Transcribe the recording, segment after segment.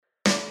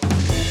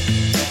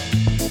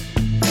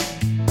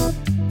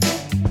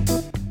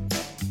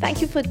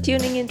Thank you for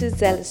tuning into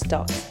Zealous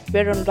Talks.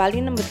 We're on value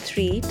number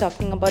 3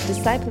 talking about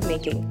disciple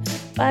making.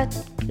 But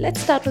let's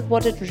start with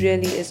what it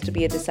really is to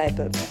be a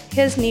disciple.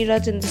 Here's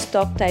Neeraj in this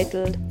talk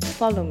titled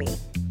Follow Me.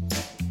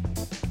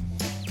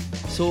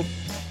 So,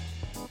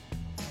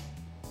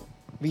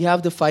 we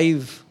have the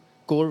 5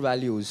 core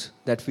values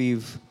that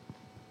we've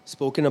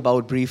spoken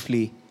about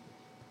briefly.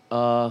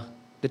 The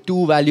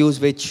 2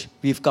 values which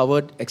we've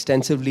covered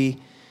extensively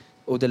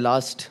over the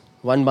last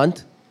 1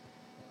 month: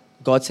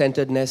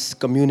 God-centeredness,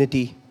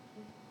 community.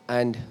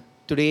 And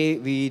today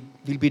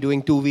we'll be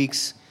doing 2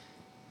 weeks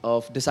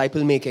of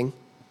disciple making.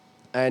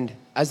 And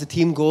as the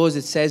theme goes,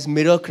 it says,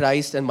 mirror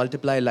Christ and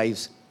multiply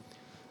lives.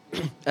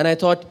 And I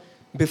thought,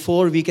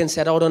 before we can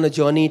set out on a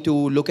journey to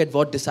look at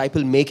what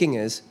disciple making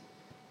is,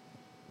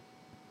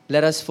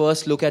 let us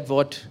first look at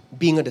what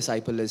being a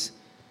disciple is.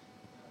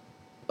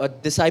 A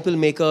disciple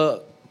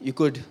maker, you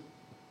could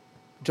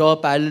draw a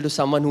parallel to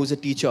someone who's a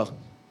teacher.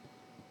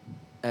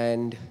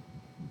 And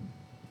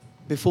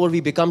before we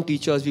become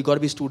teachers, we've got to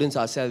be students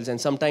ourselves,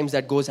 and sometimes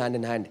that goes hand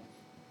in hand.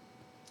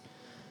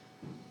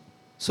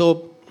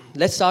 So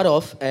let's start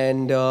off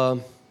and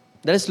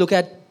let us look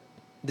at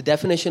the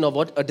definition of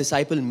what a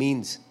disciple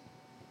means,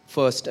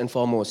 first and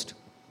foremost.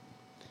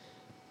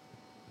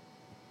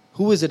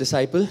 Who is a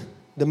disciple?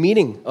 The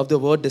meaning of the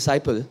word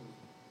disciple,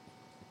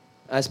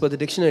 as per the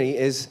dictionary,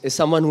 is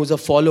someone who's a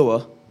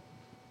follower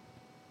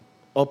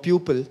or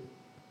pupil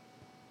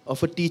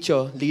of a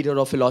teacher, leader,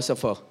 or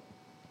philosopher.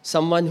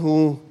 Someone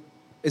who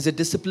is a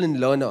disciplined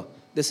learner.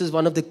 This is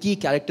one of the key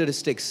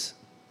characteristics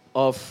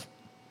of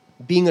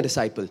being a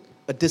disciple,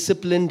 a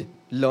disciplined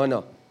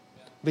learner,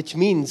 which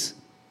means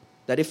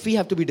that if we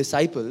have to be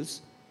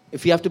disciples,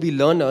 if we have to be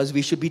learners,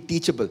 we should be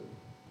teachable.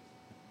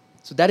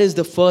 So that is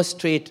the first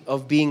trait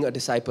of being a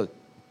disciple.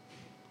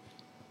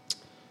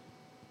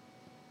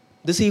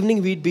 This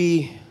evening we'd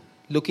be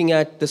looking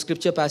at the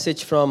scripture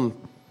passage from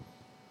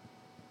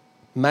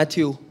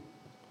Matthew.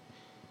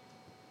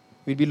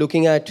 We'd be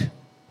looking at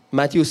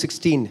Matthew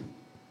 16,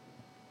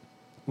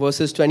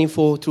 verses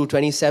 24 through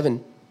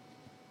 27.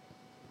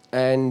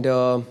 And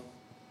we're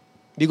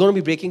going to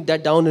be breaking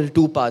that down into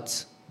 2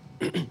 parts.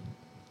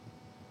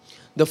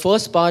 The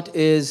first part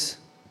is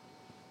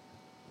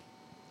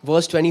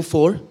verse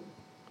 24.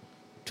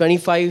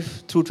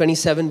 25 through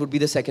 27 would be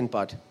the second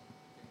part.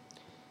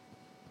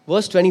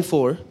 Verse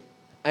 24,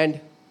 and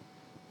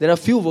there are a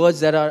few words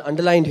that are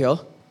underlined here.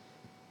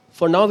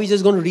 For now, we're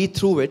just going to read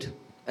through it,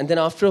 and then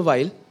after a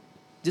while,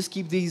 just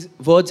keep these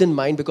words in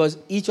mind, because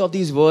each of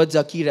these words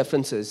are key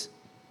references.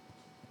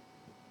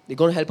 They're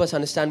going to help us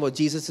understand what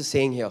Jesus is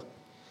saying here.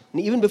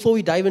 And even before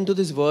we dive into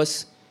this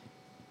verse,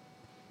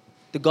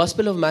 the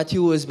Gospel of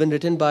Matthew has been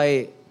written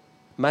by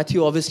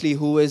Matthew, obviously,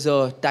 who is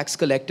a tax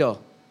collector.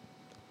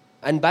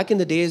 And back in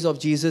the days of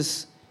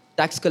Jesus,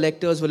 tax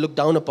collectors were looked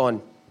down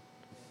upon,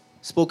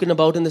 spoken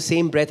about in the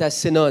same breath as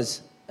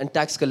sinners and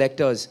tax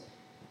collectors,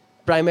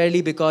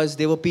 primarily because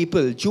they were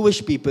people,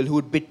 Jewish people, who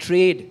had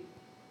betrayed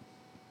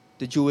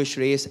the Jewish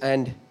race,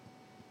 and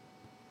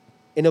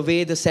in a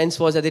way the sense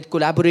was that they'd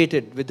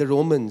collaborated with the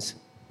Romans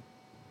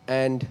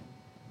and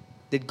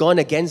they'd gone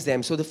against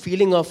them. So the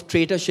feeling of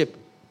traitorship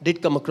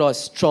did come across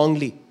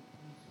strongly.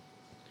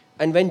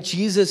 And when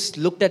Jesus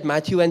looked at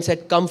Matthew and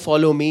said, "Come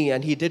follow me,"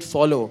 and he did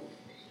follow,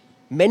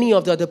 many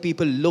of the other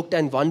people looked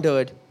and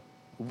wondered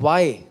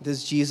why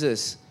this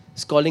Jesus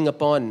is calling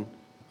upon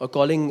or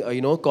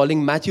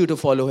calling Matthew to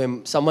follow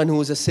him, someone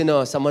who is a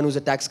sinner, someone who's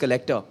a tax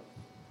collector.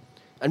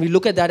 And we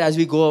look at that as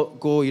we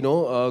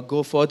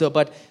go further.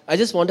 But I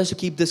just want us to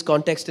keep this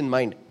context in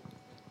mind.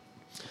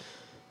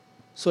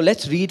 So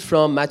let's read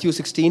from Matthew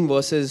 16,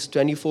 verses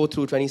 24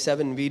 through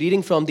 27. We're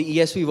reading from the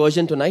ESV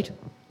version tonight.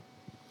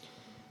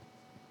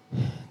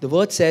 The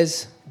word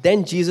says,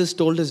 "Then Jesus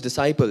told his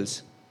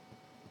disciples,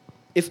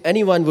 'If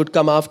anyone would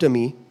come after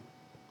me,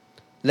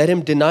 let him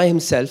deny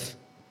himself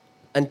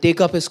and take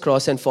up his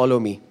cross and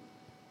follow me.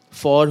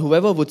 For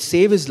whoever would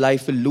save his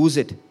life will lose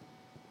it,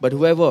 but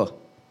whoever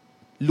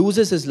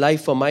loses his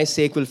life for my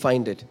sake will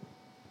find it.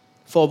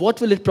 For what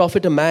will it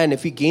profit a man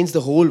if he gains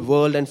the whole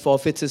world and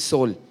forfeits his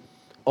soul?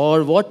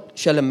 Or what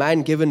shall a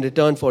man give in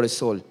return for his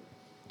soul?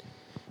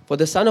 For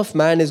the Son of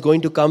Man is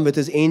going to come with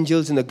his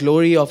angels in the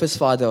glory of his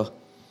Father,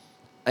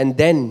 and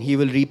then he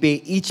will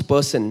repay each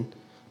person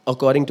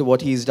according to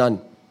what he has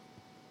done.'"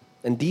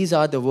 And these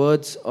are the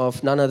words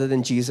of none other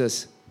than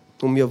Jesus,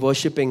 whom we are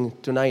worshipping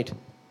tonight.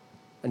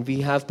 And we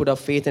have put our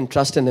faith and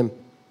trust in him.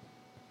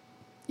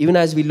 Even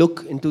as we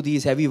look into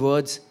these heavy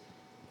words,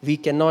 we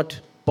cannot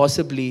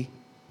possibly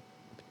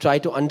try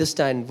to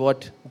understand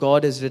what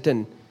God has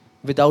written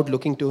without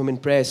looking to him in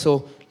prayer.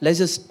 So let's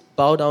just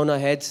bow down our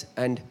heads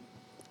and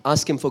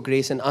ask him for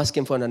grace and ask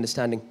him for an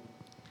understanding.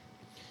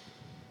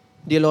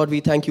 Dear Lord, we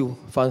thank you,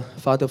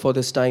 Father, for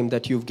this time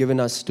that you've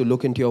given us to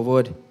look into your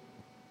word.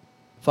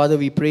 Father,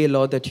 we pray,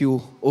 Lord, that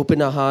you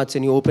open our hearts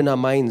and you open our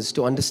minds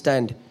to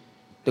understand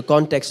the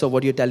context of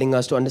what you're telling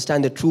us, to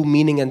understand the true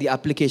meaning and the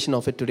application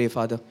of it today,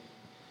 Father.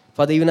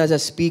 Father, even as I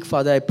speak,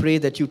 Father, I pray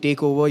that you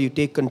take over, you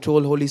take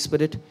control, Holy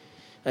Spirit.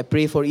 I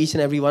pray for each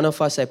and every one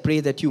of us. I pray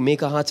that you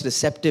make our hearts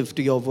receptive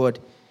to your word.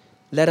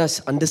 Let us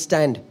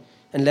understand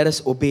and let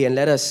us obey and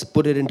let us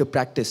put it into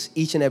practice,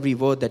 each and every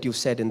word that you've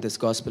said in this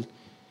gospel.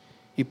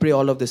 We pray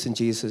all of this in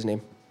Jesus'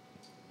 name.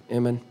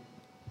 Amen.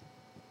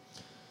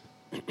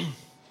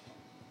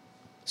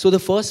 So the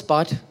first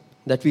part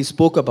that we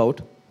spoke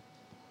about,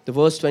 the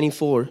verse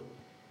 24,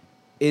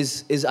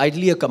 is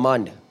ideally a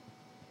command.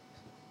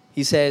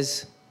 He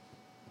says,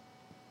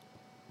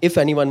 if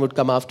anyone would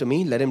come after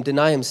me, let him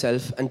deny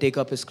himself and take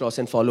up his cross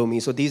and follow me.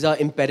 So these are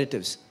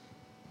imperatives,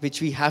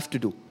 which we have to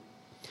do.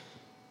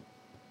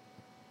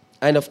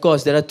 And of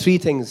course, there are three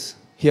things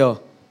here.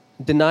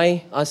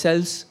 Deny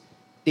ourselves,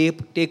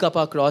 take up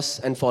our cross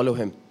and follow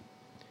him.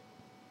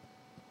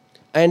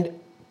 And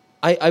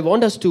I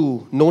want us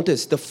to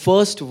notice the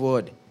first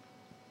word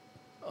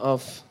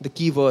of the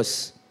key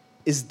verse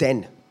is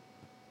then.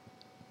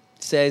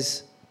 It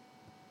says,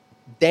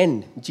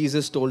 then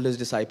Jesus told his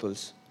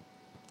disciples,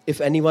 if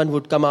anyone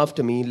would come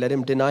after me, let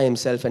him deny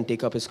himself and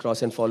take up his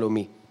cross and follow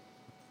me.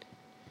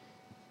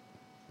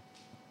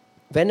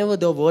 Whenever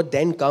the word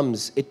then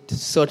comes, it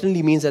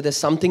certainly means that there's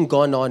something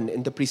gone on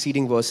in the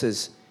preceding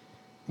verses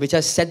which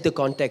has set the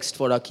context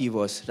for our key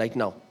verse right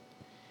now.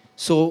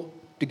 So,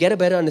 to get a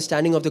better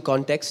understanding of the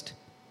context,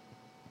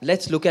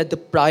 let's look at the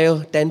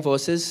prior 10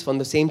 verses from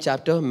the same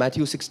chapter,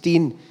 Matthew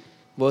 16,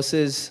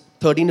 verses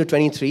 13 to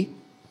 23.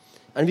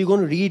 And we're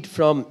going to read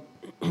from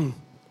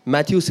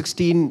Matthew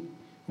 16,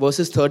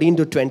 verses 13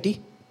 to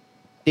 20.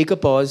 Take a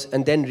pause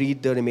and then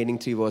read the remaining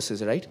 3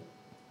 verses, right?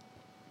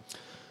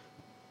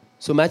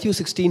 So Matthew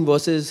 16,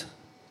 verses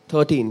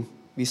 13,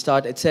 we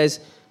start. It says,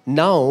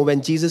 now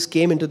when Jesus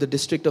came into the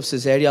district of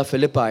Caesarea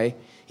Philippi,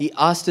 he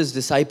asked his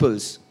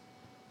disciples,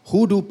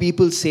 who do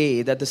people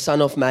say that the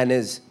Son of Man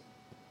is?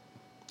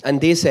 And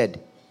they said,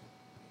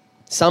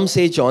 some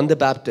say John the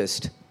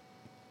Baptist,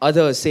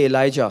 others say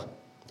Elijah,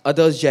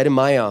 others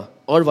Jeremiah,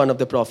 or one of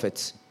the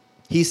prophets.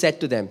 He said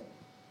to them,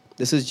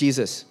 this is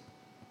Jesus.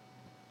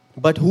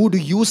 But who do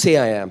you say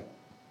I am?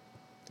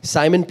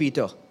 Simon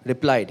Peter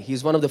replied.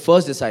 He's one of the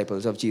first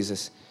disciples of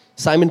Jesus.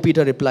 Simon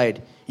Peter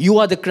replied, you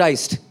are the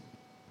Christ,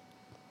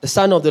 the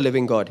Son of the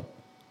living God.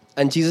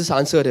 And Jesus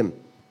answered him,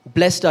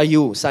 blessed are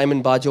you,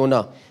 Simon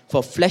Bar-Jonah,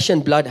 for flesh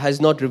and blood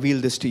has not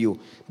revealed this to you,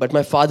 but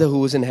my Father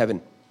who is in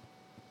heaven.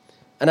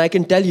 And I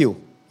can tell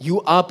you, you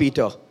are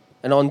Peter,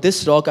 and on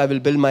this rock I will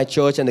build my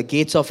church, and the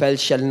gates of hell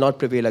shall not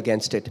prevail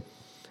against it.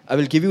 I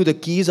will give you the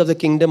keys of the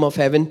kingdom of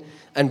heaven,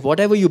 and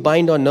whatever you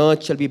bind on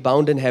earth shall be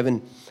bound in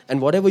heaven, and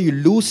whatever you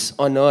loose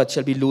on earth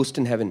shall be loosed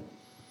in heaven.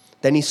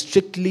 Then he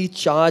strictly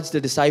charged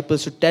the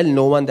disciples to tell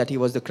no one that he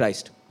was the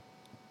Christ.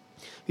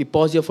 We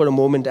pause here for a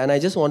moment, and I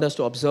just want us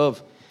to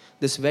observe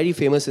this very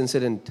famous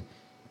incident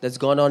that's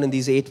gone on in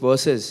these 8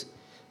 verses,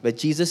 where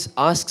Jesus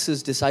asks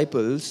his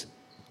disciples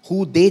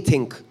who they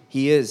think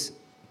he is.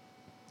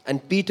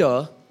 And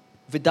Peter,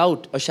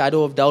 without a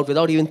shadow of doubt,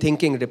 without even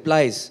thinking,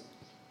 replies,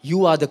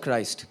 you are the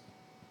Christ.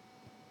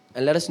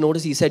 And let us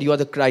notice he said, you are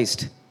the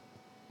Christ.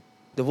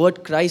 The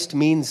word Christ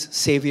means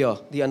Savior,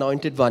 the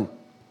Anointed One.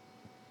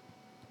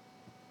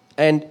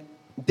 And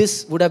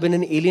this would have been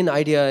an alien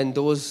idea in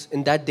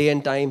that day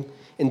and time,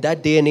 in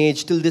that day and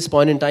age, till this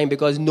point in time,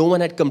 because no one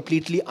had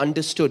completely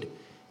understood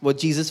what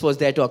Jesus was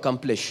there to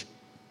accomplish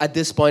at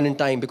this point in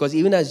time. Because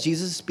even as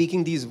Jesus is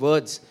speaking these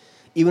words,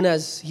 even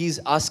as he's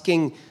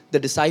asking the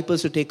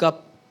disciples to take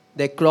up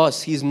their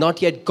cross, he's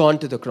not yet gone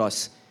to the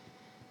cross.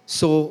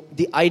 So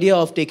the idea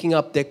of taking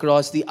up their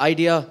cross, the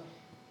idea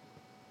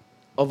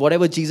of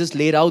whatever Jesus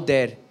laid out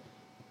there,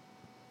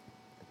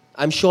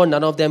 I'm sure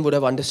none of them would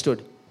have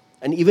understood.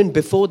 And even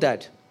before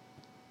that,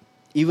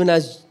 even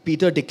as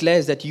Peter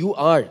declares that you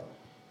are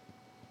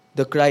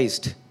the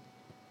Christ,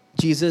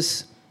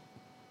 Jesus,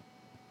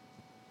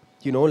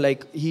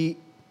 he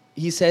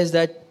says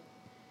that,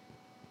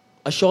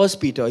 assures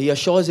Peter, he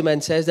assures him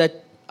and says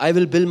that I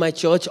will build my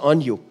church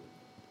on you.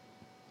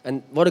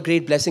 And what a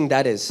great blessing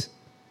that is.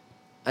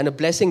 And a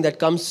blessing that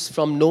comes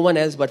from no one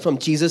else but from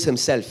Jesus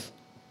himself.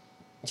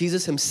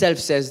 Jesus himself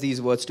says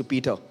these words to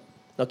Peter.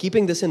 Now,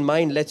 keeping this in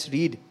mind, let's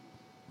read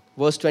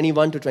verse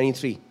 21 to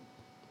 23.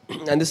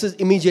 And this is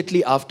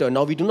immediately after.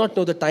 Now, we do not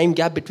know the time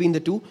gap between the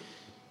two,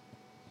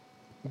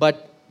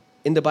 but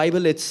in the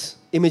Bible, it's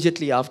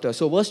immediately after.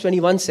 So verse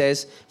 21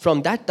 says,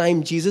 from that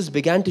time, Jesus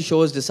began to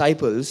show his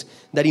disciples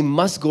that he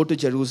must go to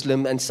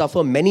Jerusalem and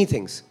suffer many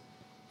things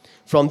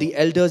from the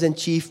elders and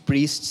chief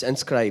priests and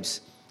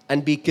scribes,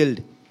 and be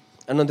killed,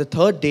 and on the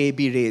 3rd day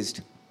be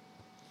raised.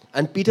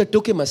 And Peter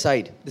took him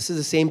aside, this is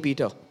the same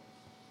Peter,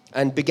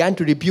 and began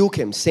to rebuke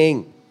him,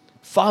 saying,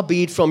 far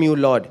be it from you,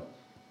 Lord,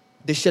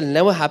 this shall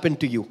never happen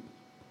to you.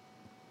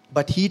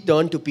 But he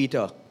turned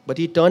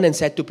and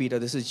said to Peter,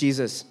 this is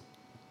Jesus,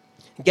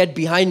 get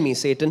behind me,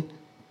 Satan.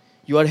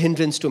 You are a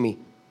hindrance to me,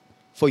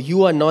 for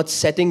you are not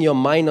setting your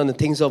mind on the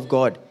things of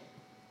God,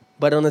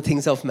 but on the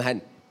things of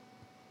man.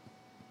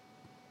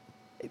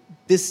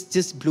 This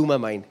just blew my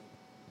mind.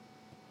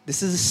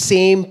 This is the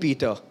same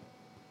Peter,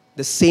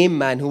 the same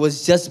man who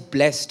was just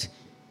blessed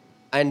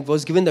and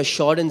was given the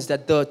assurance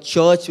that the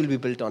church will be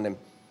built on him.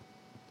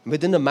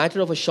 Within a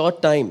matter of a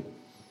short time,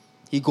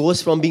 he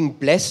goes from being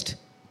blessed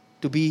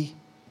to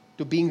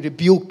being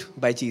rebuked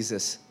by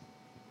Jesus.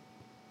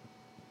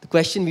 The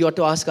question we ought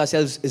to ask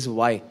ourselves is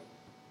why?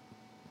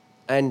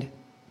 And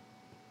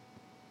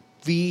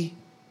we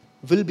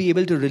will be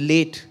able to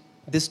relate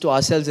this to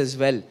ourselves as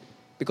well,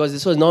 because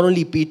this was not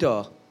only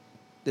Peter,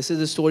 this is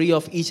the story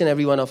of each and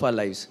every one of our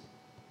lives.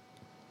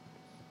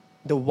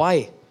 The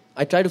why,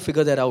 I try to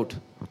figure that out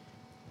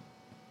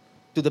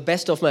to the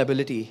best of my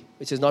ability,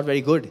 which is not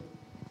very good.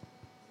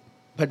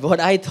 But what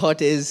I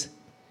thought is,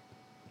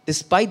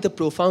 despite the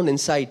profound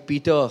insight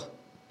Peter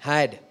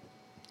had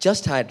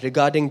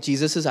regarding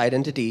Jesus'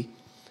 identity,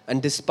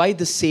 and despite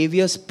the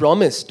Savior's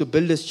promise to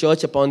build his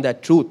church upon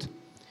that truth,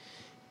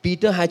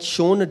 Peter had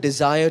shown a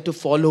desire to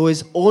follow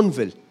his own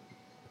will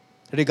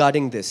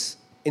regarding this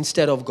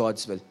instead of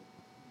God's will.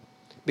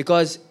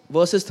 Because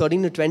verses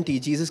 13 to 20,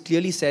 Jesus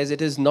clearly says,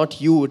 it is not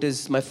you, it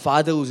is my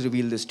Father who's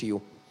revealed this to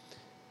you.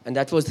 And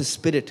that was the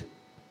Spirit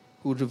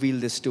who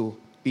revealed this to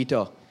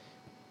Peter.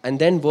 And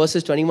then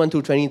verses 21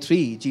 to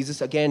 23,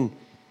 Jesus again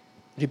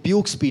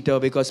rebukes Peter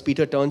because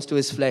Peter turns to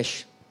his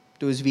flesh,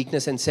 to his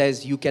weakness, and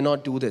says, you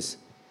cannot do this.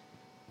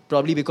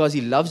 Probably because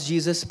he loves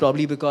Jesus,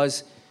 probably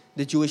because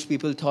the Jewish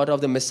people thought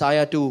of the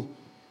Messiah to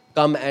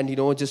come and,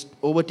 just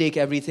overtake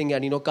everything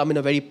and, come in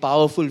a very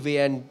powerful way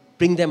and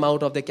bring them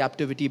out of their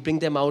captivity, bring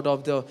them out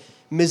of the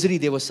misery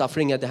they were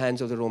suffering at the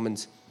hands of the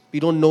Romans. We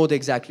don't know the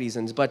exact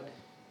reasons, but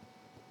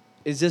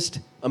it's just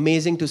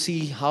amazing to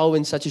see how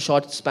in such a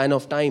short span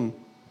of time,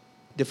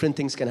 different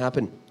things can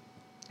happen.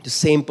 The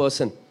same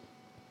person.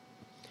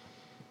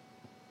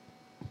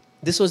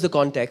 This was the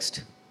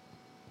context.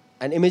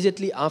 And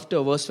immediately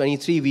after verse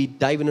 23, we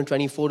dive into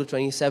 24 to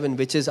 27,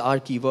 which is our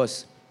key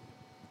verse.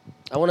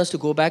 I want us to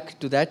go back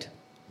to that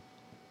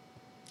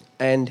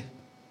and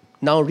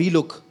now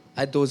relook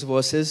at those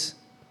verses.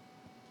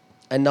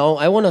 And now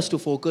I want us to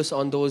focus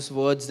on those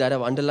words that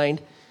I've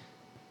underlined.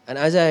 And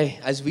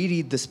as we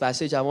read this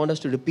passage, I want us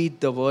to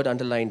repeat the word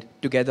underlined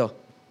together.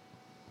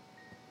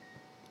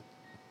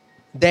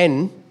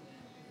 Then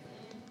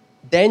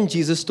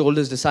Jesus told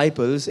his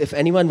disciples, if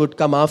anyone would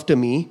come after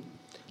me,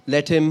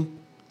 let him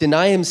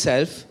deny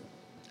himself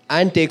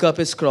and take up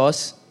his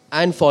cross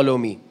and follow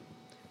me.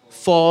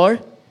 For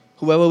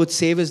whoever would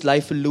save his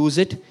life will lose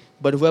it,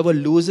 but whoever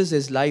loses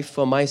his life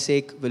for my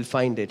sake will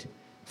find it.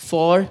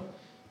 For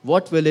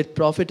what will it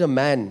profit a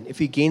man if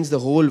he gains the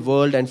whole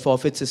world and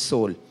forfeits his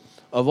soul?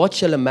 Or what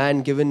shall a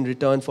man give in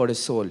return for his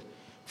soul?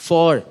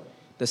 For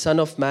the Son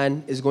of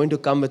Man is going to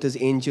come with his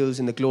angels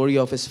in the glory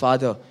of his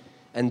Father,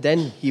 and then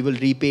he will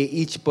repay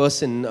each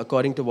person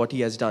according to what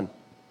he has done.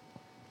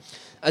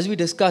 As we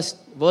discussed,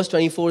 verse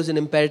 24 is an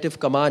imperative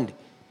command.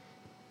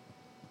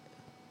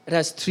 It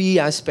has three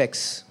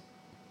aspects.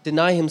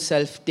 Deny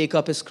himself, take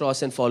up his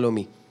cross, and follow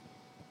me.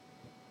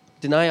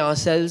 Deny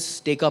ourselves,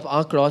 take up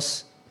our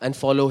cross, and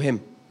follow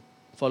him.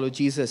 Follow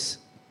Jesus.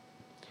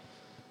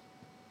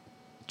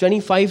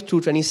 25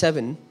 through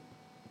 27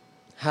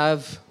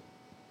 have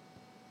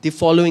the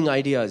following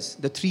ideas,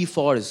 the 3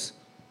 fours,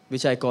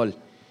 which I call.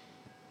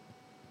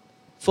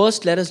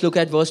 First, let us look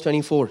at verse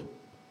 24.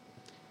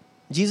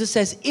 Jesus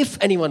says, if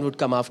anyone would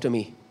come after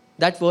me.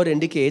 That word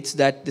indicates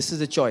that this is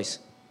a choice.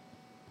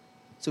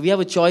 So we have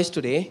a choice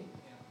today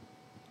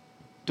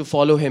to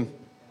follow him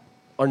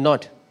or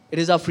not. It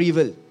is our free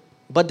will,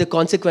 but the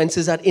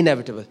consequences are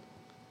inevitable.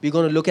 We're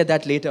going to look at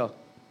that later.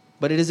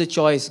 But it is a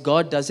choice.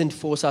 God doesn't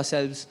force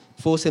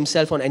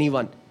himself on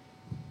anyone.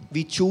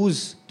 We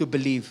choose to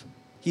believe.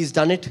 He's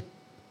done it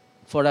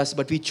for us,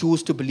 but we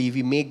choose to believe.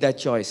 We make that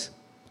choice.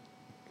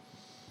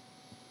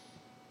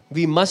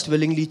 We must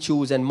willingly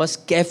choose and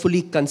must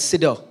carefully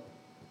consider,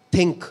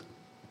 think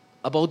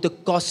about the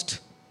cost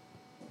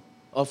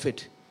of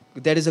it.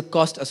 There is a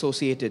cost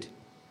associated.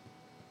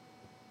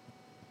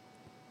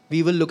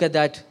 We will look at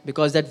that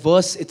because that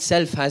verse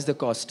itself has the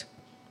cost.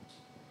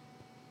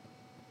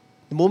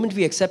 The moment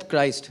we accept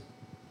Christ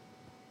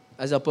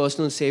as our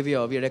personal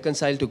Savior, we are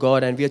reconciled to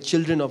God and we are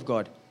children of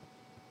God.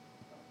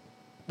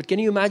 But can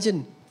you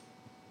imagine?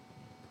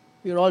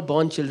 We are all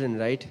born children,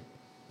 right?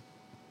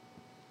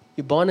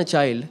 You're born a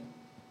child.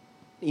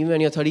 Even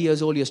when you're 30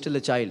 years old, you're still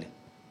a child.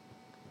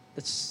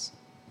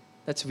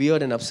 That's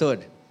weird and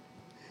absurd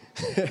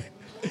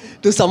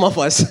to some of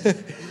us.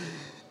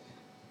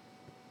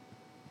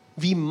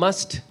 We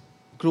must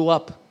grow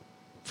up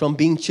from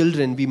being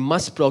children. We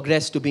must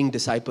progress to being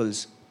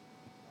disciples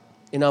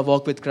in our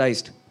walk with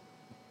Christ.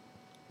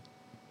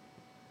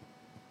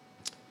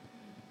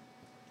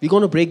 We're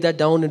going to break that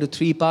down into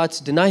 3 parts.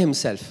 Deny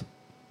himself.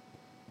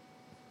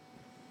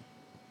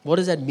 What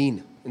does that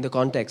mean in the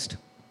context?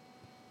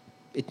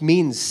 It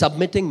means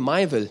submitting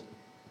my will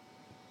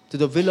to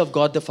the will of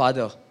God the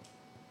Father,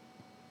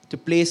 to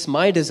place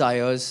my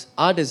desires,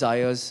 our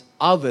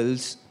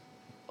wills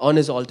on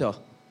his altar.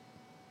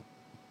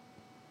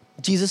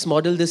 Jesus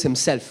modeled this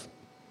himself.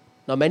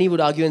 Now many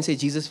would argue and say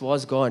Jesus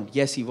was God.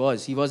 Yes, he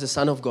was. He was the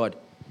Son of God.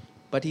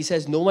 But he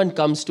says, no one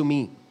comes to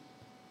me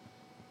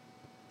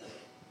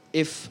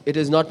if it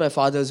is not my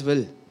Father's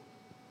will.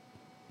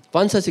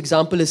 One such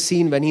example is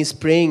seen when he's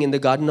praying in the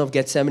Garden of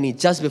Gethsemane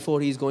just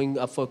before he's going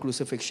up for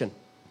crucifixion.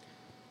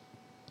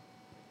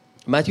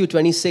 Matthew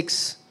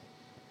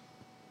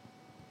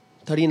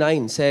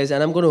 26:39 says,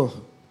 and I'm going to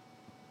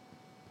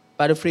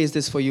paraphrase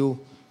this for you.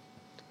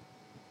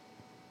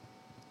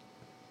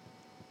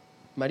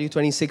 Matthew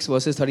 26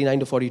 verses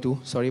 39 to 42.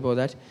 Sorry about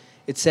that.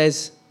 It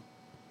says,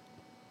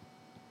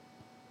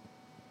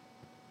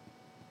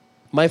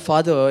 "My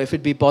Father, if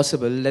it be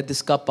possible, let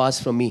this cup pass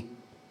from me.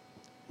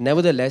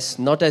 Nevertheless,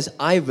 not as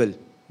I will,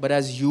 but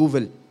as you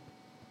will.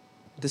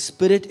 The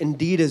spirit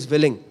indeed is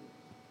willing,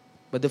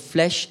 but the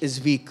flesh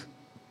is weak.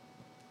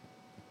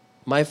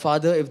 My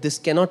Father, if this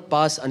cannot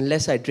pass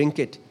unless I drink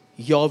it,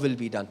 your will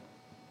be done."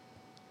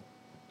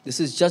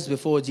 This is just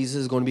before Jesus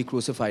is going to be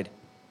crucified.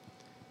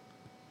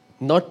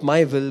 Not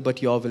my will,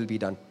 but your will be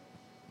done.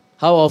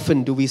 How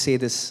often do we say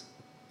this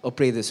or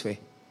pray this way?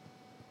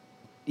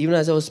 Even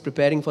as I was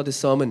preparing for this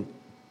sermon,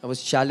 I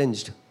was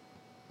challenged.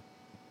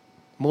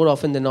 More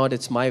often than not,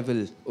 it's my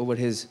will over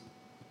his,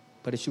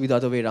 but it should be the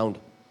other way around.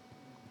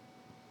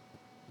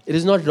 It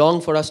is not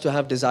wrong for us to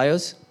have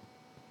desires,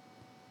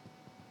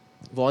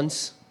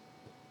 wants,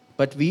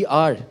 but we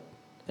are,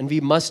 and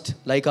we must,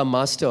 like our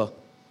Master,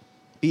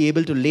 be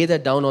able to lay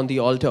that down on the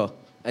altar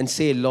and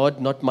say,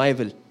 "Lord, not my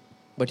will,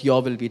 but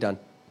your will be done."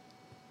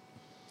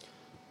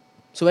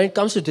 So when it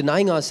comes to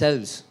denying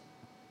ourselves,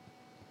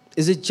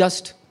 is it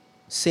just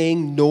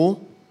saying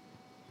no,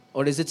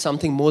 or is it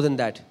something more than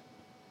that?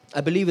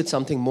 I believe it's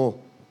something more.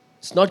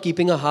 It's not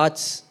keeping our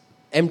hearts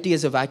empty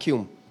as a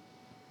vacuum,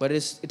 but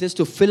it is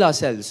to fill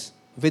ourselves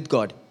with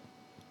God.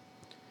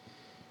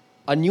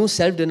 Our new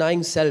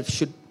self-denying self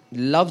should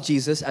love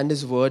Jesus and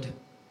his word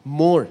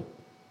more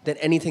than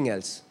anything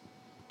else.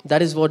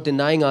 That is what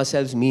denying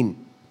ourselves means.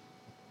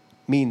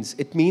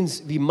 It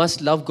means we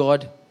must love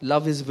God,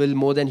 love his will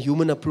more than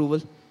human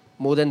approval,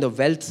 more than the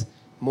wealth,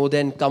 more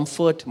than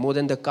comfort, more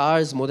than the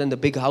cars, more than the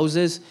big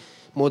houses,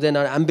 more than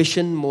our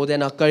ambition, more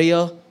than our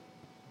career,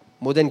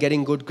 more than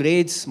getting good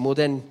grades, more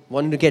than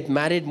wanting to get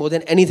married, more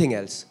than anything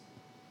else.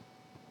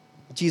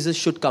 Jesus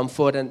should come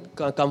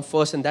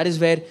first, and that is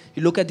where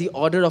you look at the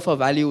order of our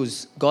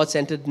values.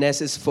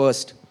 God-centeredness is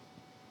first.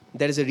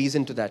 There is a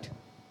reason to that.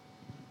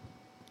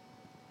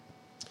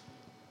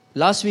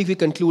 Last week we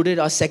concluded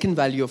our second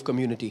value of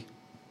community.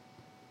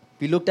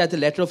 We looked at the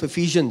letter of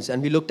Ephesians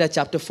and we looked at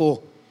chapter 4.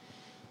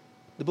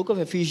 The book of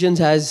Ephesians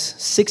has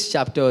 6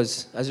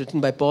 chapters as written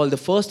by Paul. The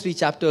first 3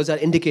 chapters are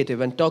indicative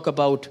and talk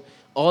about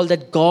all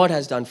that God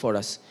has done for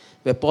us,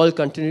 where Paul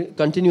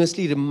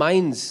continuously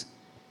reminds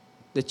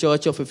the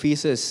church of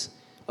Ephesus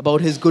about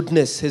his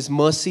goodness, his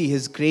mercy,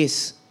 his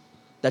grace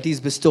that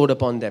he's bestowed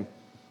upon them.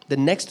 The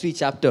next 3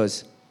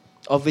 chapters,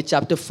 of which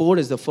chapter 4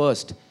 is the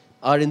first,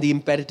 are in the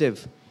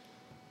imperative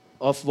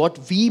of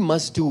what we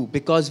must do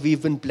because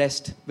we've been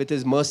blessed with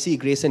his mercy,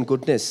 grace, and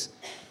goodness.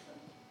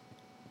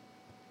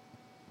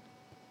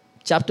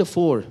 Chapter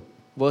 4,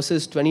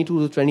 verses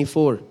 22 to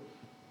 24,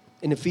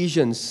 in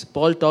Ephesians,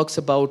 Paul talks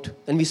about,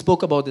 and we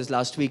spoke about this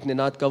last week,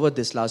 Ninad covered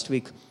this last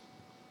week,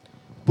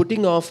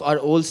 putting off our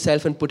old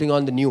self and putting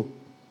on the new.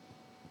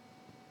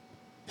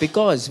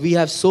 Because we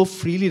have so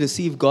freely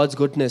received God's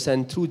goodness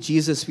and through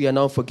Jesus we are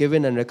now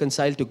forgiven and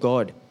reconciled to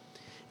God,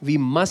 we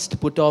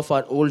must put off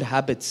our old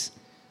habits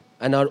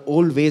and our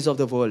old ways of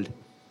the world,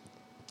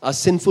 our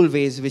sinful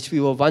ways which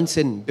we were once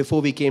in before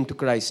we came to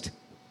Christ,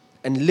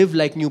 and live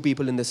like new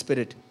people in the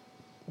Spirit.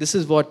 This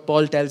is what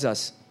Paul tells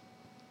us.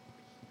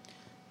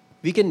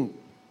 We can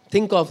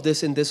think of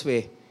this in this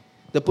way.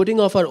 The putting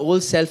off our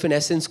old self in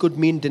essence could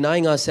mean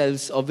denying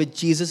ourselves, of which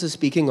Jesus is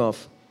speaking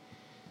of.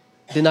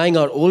 Denying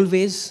our old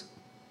ways.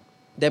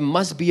 There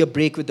must be a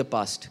break with the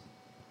past.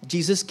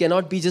 Jesus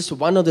cannot be just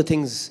one of the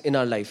things in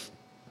our life.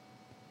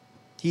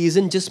 He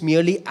isn't just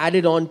merely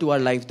added on to our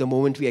life the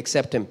moment we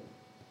accept him.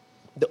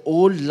 The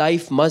old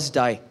life must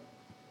die.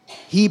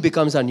 He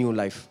becomes our new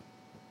life.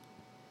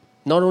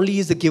 Not only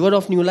is the giver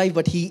of new life,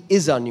 but he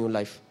is our new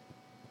life.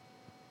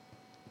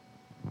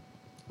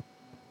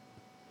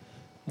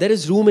 There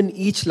is room in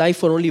each life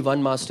for only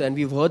one master, and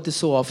we've heard this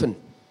so often.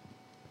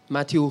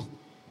 Matthew,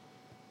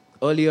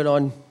 earlier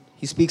on,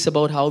 he speaks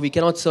about how we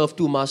cannot serve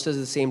 2 masters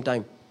at the same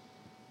time.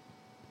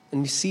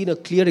 And we've seen a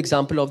clear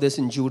example of this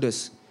in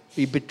Judas.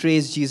 He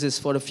betrays Jesus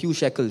for a few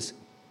shekels.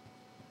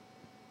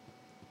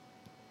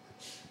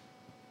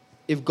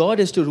 If God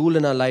is to rule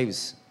in our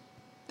lives,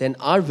 then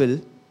our will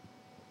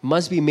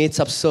must be made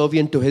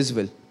subservient to his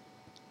will.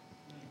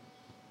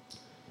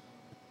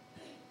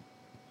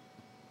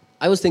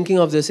 I was thinking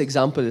of this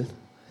example,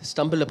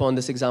 stumbled upon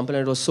this example,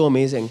 and it was so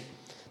amazing.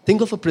 Think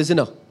of a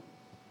prisoner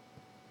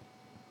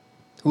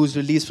who's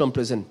released from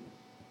prison.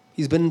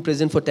 He's been in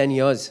prison for 10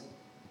 years.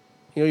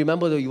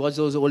 Remember you watch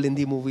those old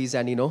Hindi movies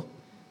and,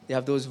 they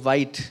have those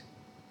white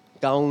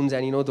gowns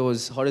and,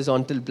 those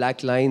horizontal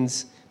black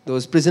lines,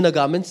 those prisoner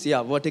garments.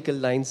 Yeah, vertical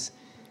lines.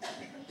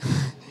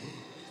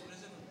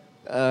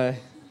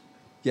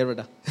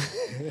 Yervada.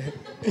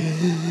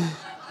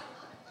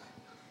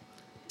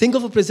 Think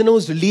of a prisoner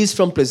who's released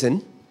from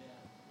prison.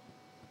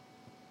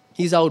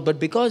 He's out, but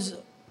because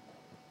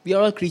We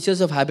are all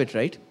creatures of habit,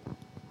 right?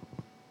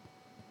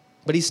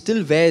 But he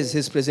still wears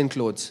his prison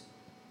clothes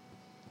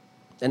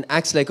and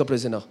acts like a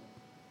prisoner,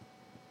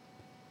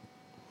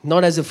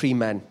 not as a free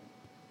man.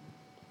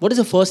 What is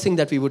the first thing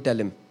that we would tell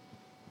him?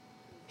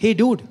 Hey,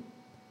 dude,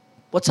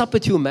 what's up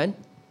with you, man?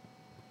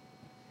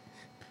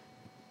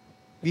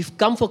 We've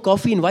come for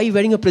coffee, and why are you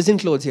wearing your prison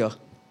clothes here?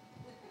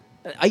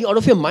 Are you out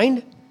of your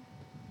mind?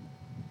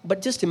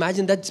 But just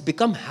imagine that's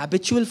become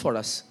habitual for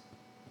us.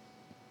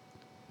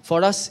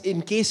 For us,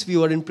 in case we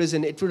were in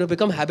prison, it would have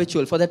become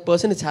habitual. For that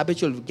person, it's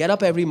habitual. Get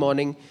up every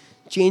morning,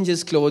 change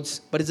his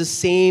clothes, but it's the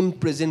same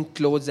prison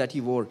clothes that he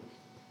wore.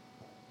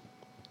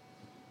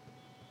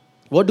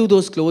 What do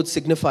those clothes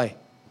signify?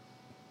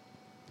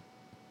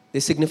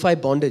 They signify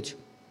bondage.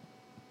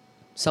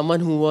 Someone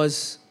who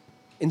was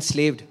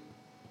enslaved.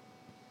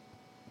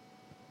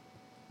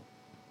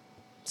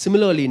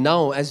 Similarly,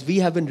 now, as we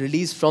have been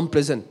released from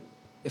prison,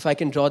 if I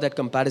can draw that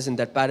comparison,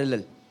 that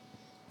parallel,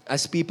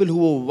 as people who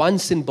were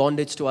once in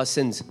bondage to our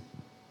sins,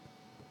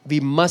 we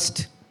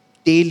must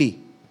daily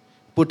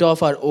put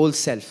off our old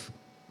self,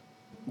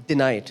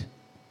 deny it.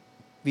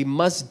 We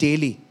must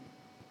daily,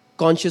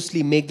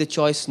 consciously make the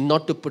choice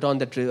not to put on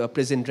the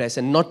prison dress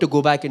and not to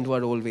go back into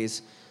our old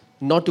ways,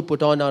 not to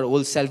put on our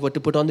old self, but to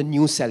put on the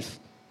new self,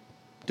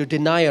 to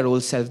deny our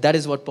old self. That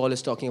is what Paul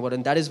is talking about,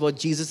 and that is what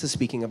Jesus is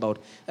speaking about.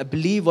 I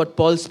believe what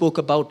Paul spoke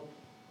about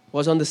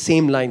was on the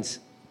same lines.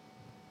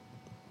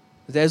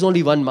 There's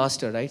only one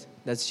master, right?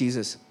 That's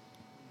Jesus.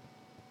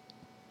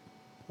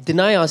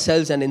 Deny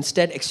ourselves and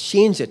instead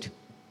exchange it.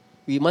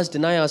 We must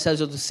deny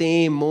ourselves of the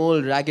same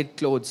old ragged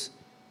clothes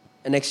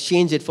and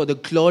exchange it for the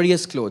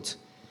glorious clothes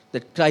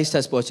that Christ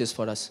has purchased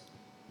for us.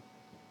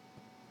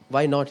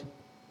 Why not?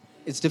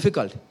 It's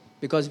difficult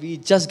because we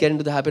just get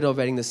into the habit of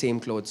wearing the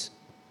same clothes.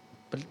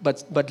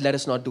 But let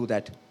us not do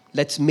that.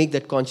 Let's make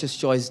that conscious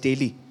choice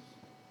daily.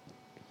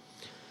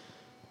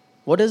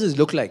 What does this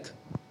look like?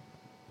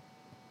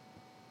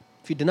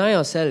 If we deny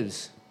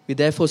ourselves, we're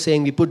therefore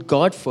saying we put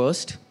God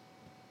first,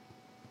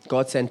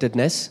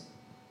 God-centeredness,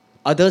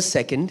 others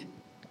second,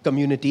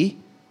 community,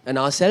 and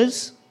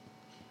ourselves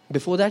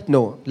before that?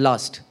 No,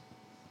 last.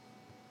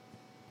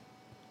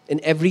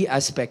 In every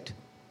aspect,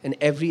 in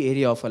every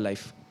area of our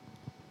life.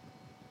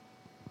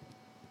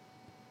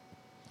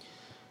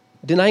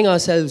 Denying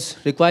ourselves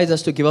requires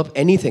us to give up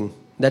anything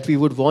that we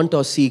would want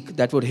or seek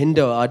that would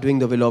hinder our doing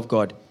the will of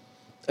God.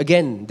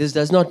 Again, this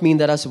does not mean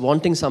that us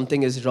wanting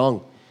something is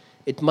wrong.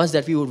 It must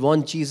that we would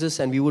want Jesus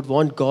and we would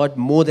want God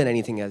more than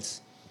anything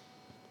else.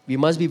 We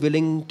must be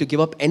willing to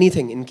give up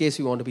anything in case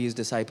we want to be his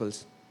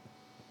disciples.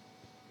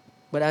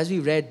 But as we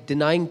read,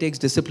 denying takes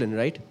discipline,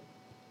 right?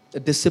 A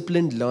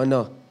disciplined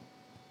learner.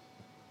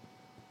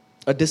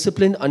 A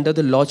discipline under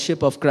the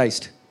lordship of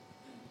Christ.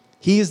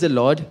 He is the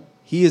Lord.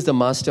 He is the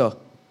master.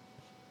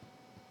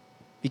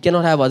 We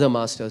cannot have other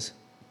masters.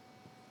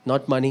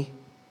 Not money,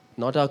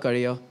 not our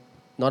career,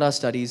 not our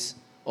studies.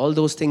 All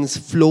those things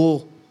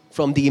flow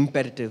from the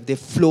imperative. They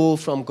flow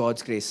from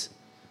God's grace.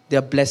 They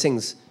are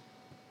blessings.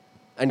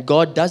 And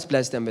God does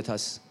bless them with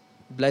us.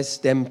 Bless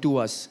them to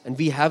us. And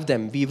we have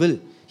them. We will.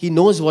 He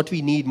knows what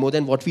we need more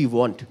than what we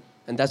want.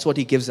 And that's what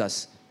he gives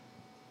us.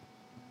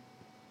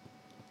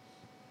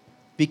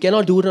 We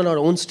cannot do it on our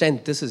own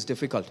strength. This is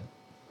difficult.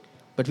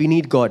 But we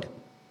need God.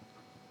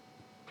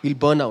 We'll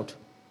burn out.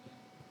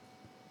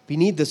 We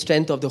need the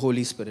strength of the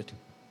Holy Spirit.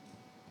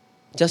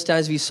 Just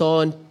as we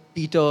saw in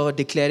Peter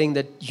declaring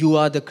that you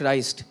are the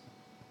Christ,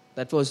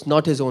 that was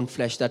not his own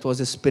flesh, that was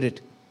the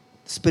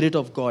Spirit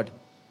of God.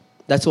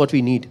 That's what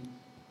we need.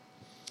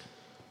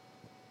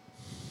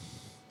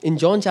 In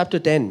John chapter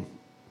 10,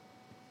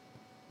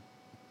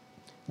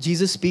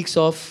 Jesus speaks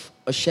of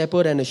a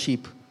shepherd and a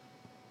sheep.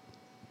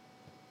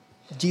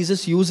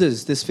 Jesus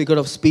uses this figure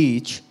of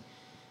speech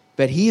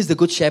where he is the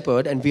good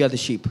shepherd and we are the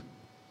sheep.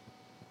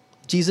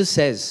 Jesus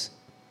says,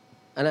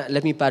 and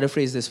let me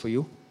paraphrase this for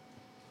you,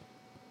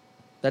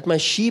 that my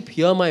sheep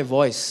hear my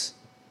voice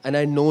and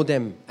I know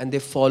them and they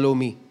follow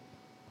me.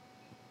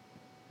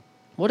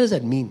 What does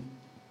that mean?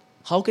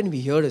 How can we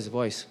hear his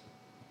voice?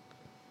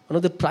 One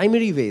of the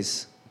primary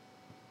ways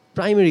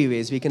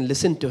we can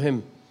listen to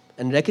him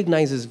and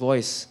recognize his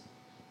voice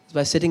is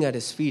by sitting at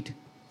his feet,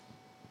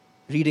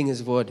 reading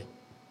his word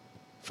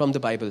from the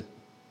Bible.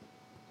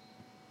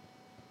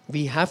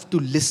 We have to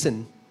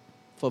listen,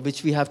 for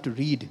which we have to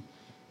read,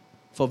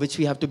 for which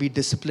we have to be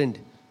disciplined,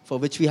 for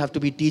which we have to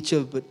be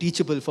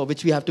teachable, for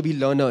which we have to be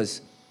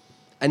learners.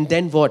 And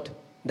then what?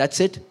 That's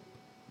it?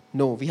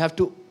 No, we have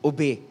to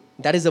obey.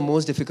 That is the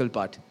most difficult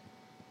part.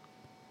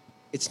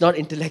 It's not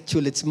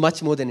intellectual, it's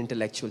much more than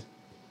intellectual.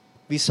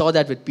 We saw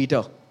that with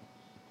Peter.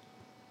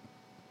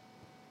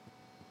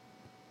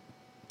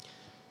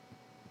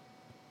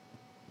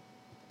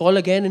 Paul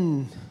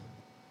again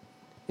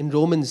in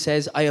Romans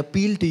says, I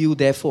appeal to you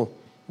therefore,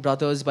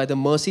 brothers, by the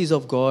mercies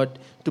of God,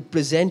 to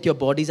present your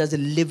bodies as a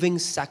living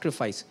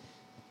sacrifice.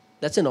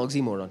 That's an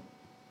oxymoron.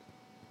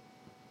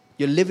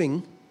 Your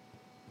living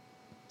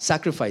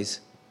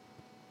sacrifice.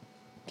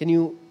 Have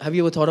you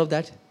ever thought of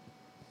that?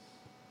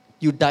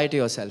 You die to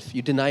yourself.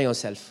 You deny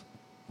yourself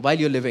while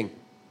you're living.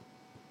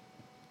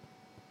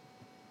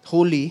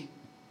 holy,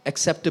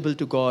 acceptable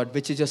to God,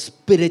 which is a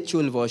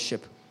spiritual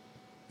worship.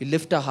 We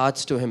lift our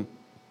hearts to Him.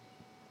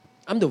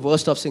 I'm the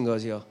worst of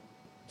singers here.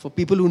 For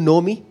people who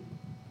know me,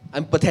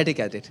 I'm pathetic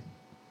at it.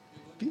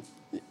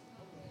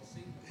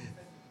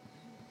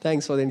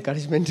 Thanks for the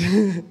encouragement.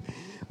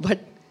 But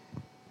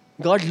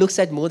God looks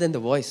at more than the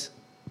voice.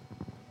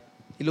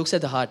 He looks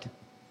at the heart.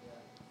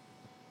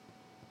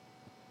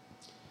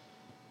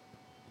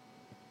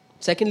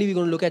 Secondly, we're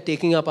going to look at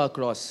taking up our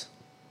cross.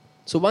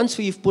 So once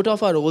we've put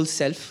off our old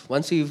self,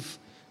 once we've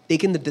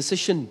taken the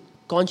decision,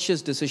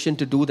 conscious decision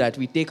to do that,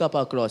 we take up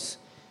our cross,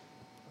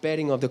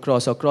 bearing of the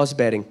cross or cross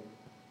bearing.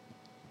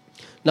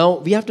 Now,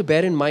 we have to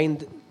bear in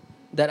mind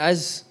that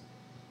as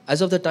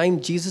of the time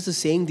Jesus is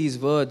saying these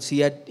words, he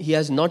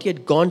has not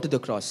yet gone to the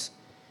cross.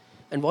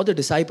 And what the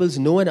disciples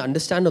know and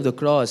understand of the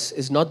cross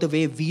is not the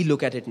way we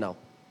look at it now.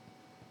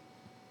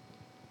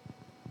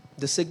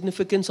 The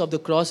significance of the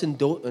cross in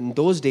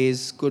those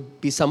days could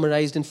be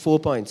summarized in 4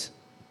 points.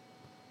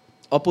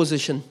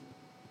 Opposition.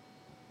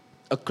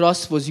 A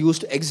cross was used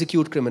to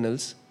execute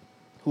criminals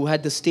who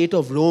had the state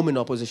of Rome in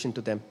opposition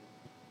to them.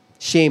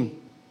 Shame.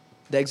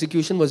 The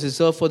execution was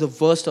reserved for the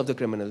worst of the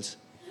criminals,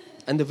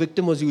 and the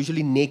victim was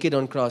usually naked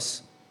on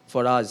cross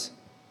for hours.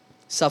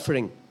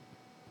 Suffering.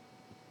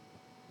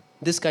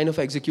 This kind of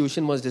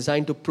execution was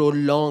designed to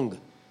prolong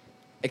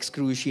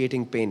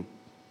excruciating pain.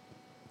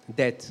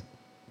 Death.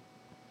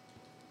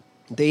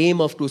 The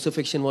aim of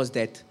crucifixion was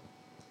death,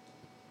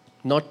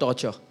 not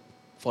torture,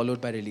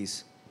 followed by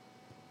release.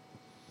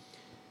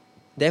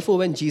 Therefore,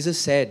 when Jesus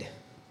said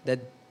that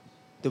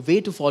the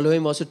way to follow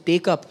Him was to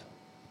take up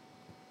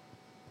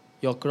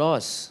your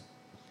cross,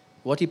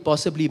 what He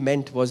possibly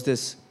meant was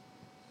this: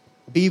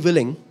 be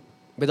willing,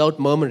 without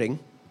murmuring,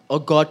 or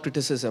God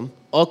criticism,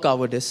 or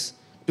cowardice,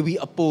 to be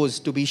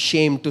opposed, to be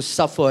shamed, to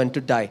suffer, and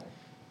to die.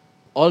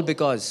 All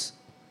because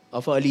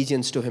of our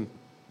allegiance to Him.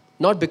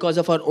 Not because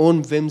of our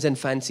own whims and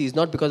fancies,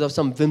 not because of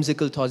some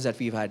whimsical thoughts that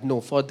we've had.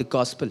 No, for the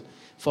gospel,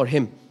 for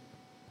Him.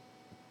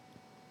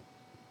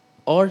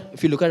 Or,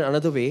 if you look at it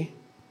another way,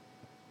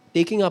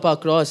 taking up our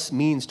cross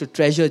means to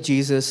treasure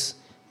Jesus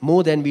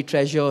more than we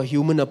treasure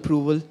human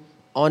approval,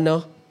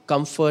 honor,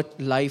 comfort,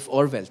 life,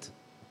 or wealth.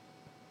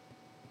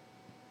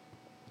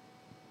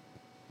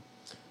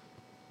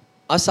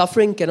 Our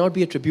suffering cannot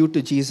be attributed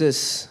to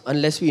Jesus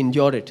unless we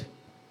endure it,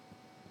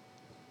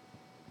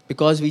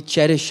 because we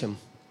cherish Him.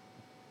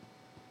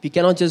 We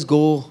cannot just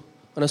go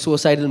on a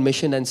suicidal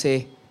mission and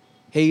say,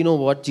 hey, you know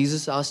what?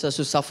 Jesus asked us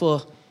to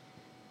suffer,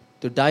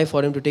 to die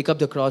for Him, to take up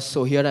the cross,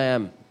 so here I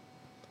am.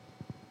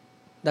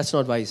 That's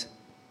not wise.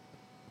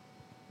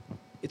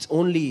 It's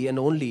only and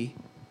only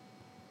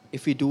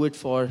if we do it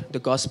for the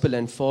gospel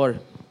and for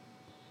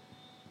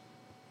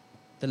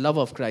the love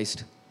of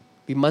Christ.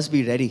 We must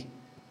be ready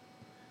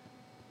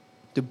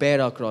to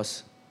bear our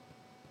cross.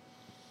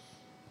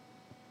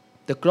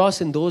 The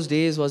cross in those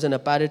days was an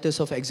apparatus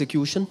of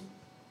execution.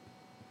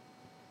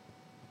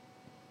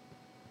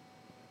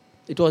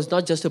 It was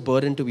not just a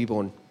burden to be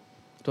borne.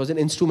 It was an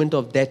instrument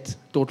of death,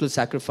 total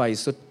sacrifice.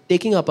 So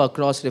taking up our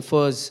cross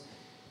refers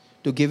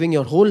to giving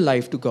your whole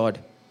life to God,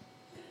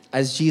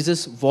 as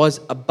Jesus was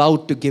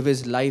about to give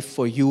His life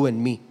for you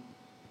and me.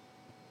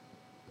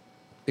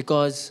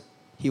 Because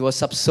He was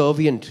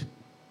subservient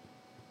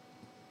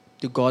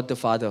to God the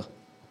Father.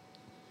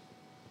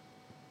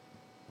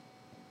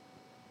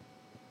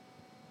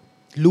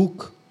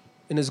 Luke,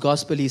 in his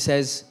gospel, he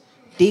says,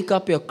 take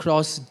up your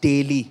cross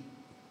daily.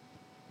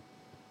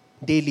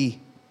 Daily.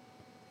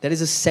 There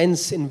is a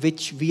sense in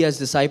which we as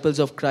disciples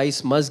of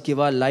Christ must give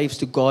our lives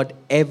to God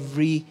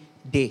every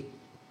day.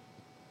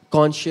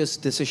 Conscious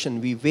decision.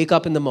 We wake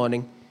up in the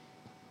morning,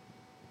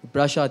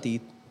 brush our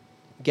teeth,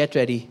 get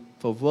ready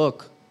for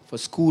work, for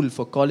school,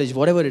 for college,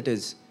 whatever it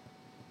is.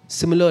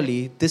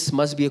 Similarly, this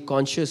must be a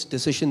conscious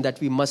decision that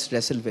we must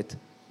wrestle with.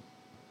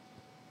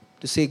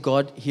 To say,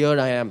 God, here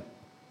I am.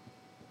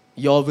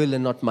 Your will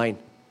and not mine.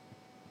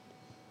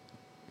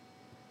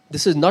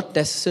 This is not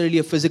necessarily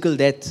a physical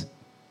death,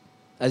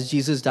 as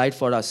Jesus died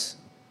for us,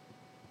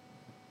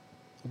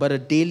 but a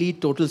daily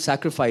total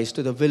sacrifice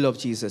to the will of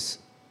Jesus.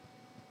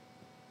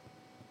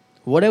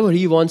 Whatever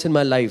He wants in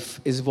my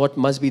life is what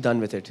must be done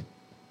with it.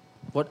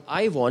 What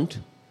I want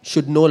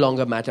should no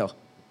longer matter.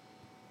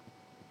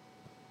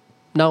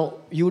 Now,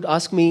 you would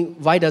ask me,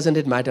 why doesn't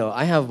it matter?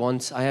 I have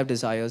wants, I have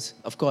desires,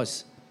 of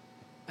course.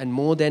 And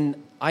more than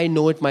I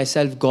know it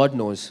myself, God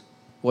knows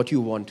what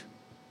you want.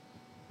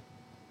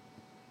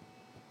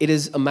 It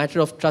is a matter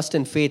of trust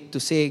and faith to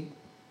say,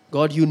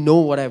 God, you know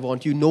what I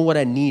want, you know what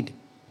I need.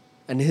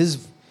 And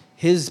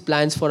His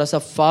plans for us are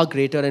far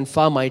greater and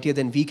far mightier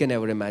than we can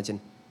ever imagine.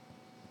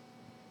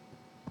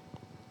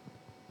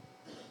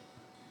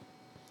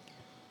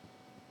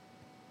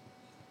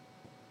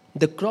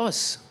 The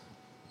cross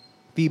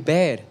we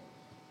bear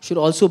should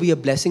also be a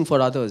blessing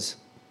for others.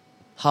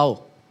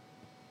 How?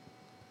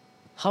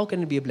 How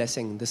can it be a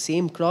blessing? The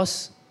same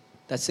cross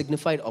that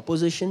signified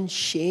opposition,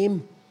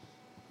 shame,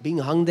 being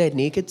hung there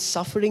naked,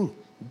 suffering,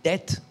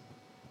 death.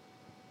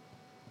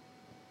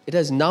 It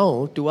has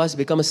now, to us,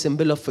 become a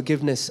symbol of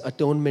forgiveness,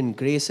 atonement,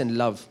 grace, and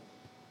love.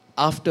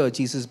 after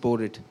Jesus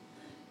bore it.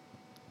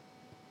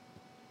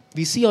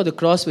 We see how the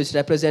cross, which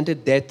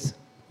represented death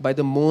by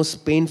the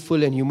most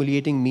painful and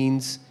humiliating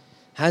means,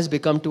 has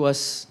become to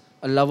us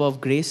a love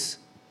of grace,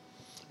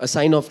 a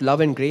sign of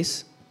love and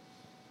grace.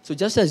 So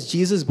just as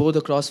Jesus bore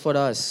the cross for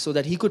us so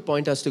that he could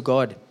point us to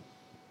God,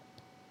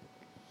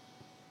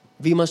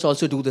 we must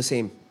also do the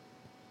same.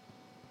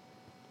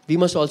 We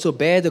must also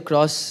bear the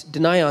cross,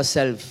 deny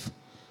ourselves,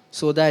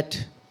 so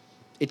that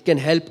it can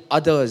help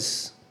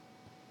others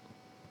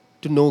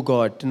to know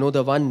God, to know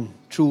the one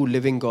true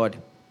living God,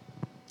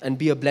 and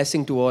be a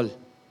blessing to all.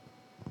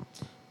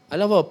 I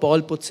love how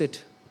Paul puts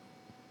it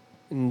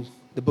in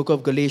the book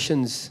of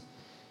Galatians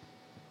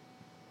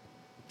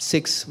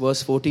 6,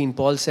 verse 14.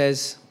 Paul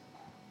says,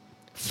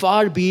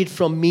 "Far be it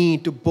from me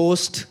to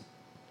boast,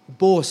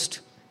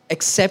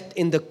 except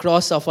in the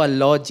cross of our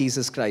Lord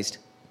Jesus Christ."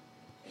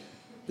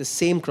 The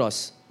same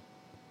cross,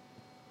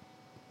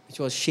 which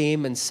was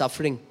shame and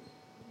suffering,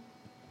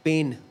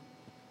 pain.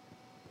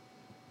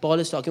 Paul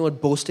is talking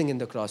about boasting in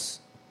the cross.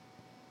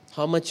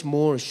 How much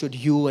more should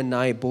you and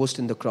I boast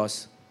in the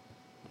cross?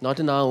 Not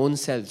in our own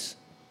selves,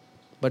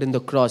 but in the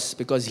cross,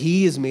 because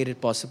he has made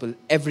it possible,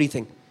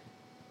 everything.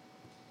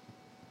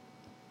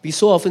 We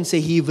so often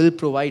say he will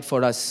provide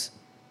for us.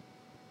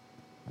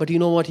 But you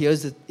know what?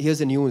 Here's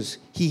the news.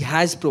 He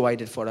has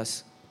provided for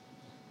us.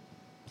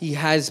 He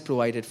has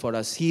provided for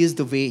us. He is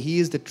the way, he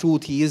is the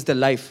truth, he is the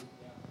life.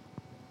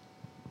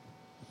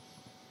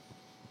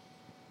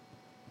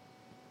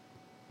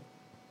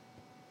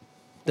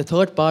 The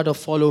third part of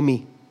follow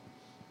me.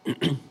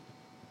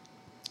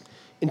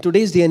 In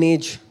today's day and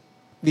age,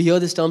 we hear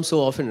this term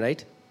so often,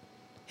 right?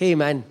 Hey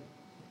man,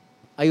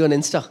 are you on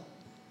Insta?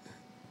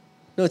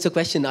 No, it's a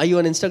question. Are you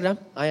on Instagram?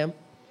 I am.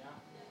 Yeah.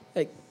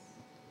 Like,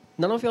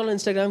 none of you all on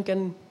Instagram,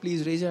 can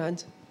please raise your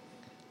hands?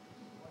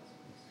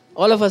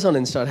 All of us on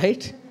Insta,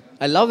 right?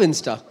 I love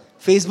Insta.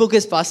 Facebook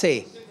is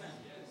passé.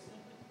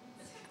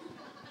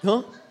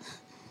 No?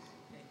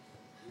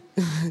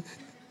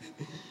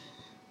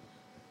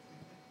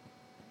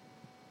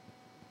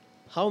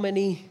 How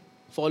many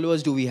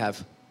followers do we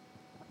have?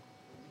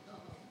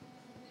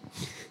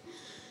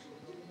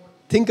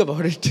 Think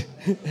about it.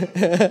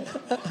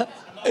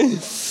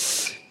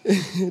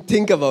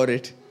 Think about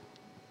it.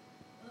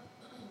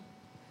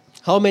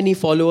 How many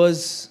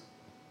followers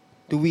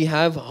do we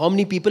have? How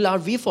many people are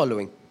we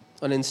following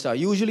on Insta?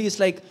 Usually it's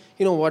like,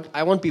 you know what,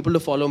 I want people to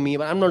follow me,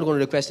 but I'm not going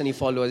to request any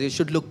followers. It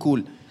should look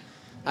cool.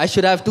 I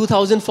should have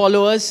 2,000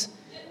 followers,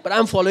 but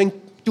I'm following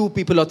 2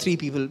 people or 3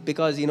 people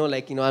because,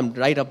 I'm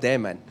right up there,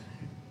 man.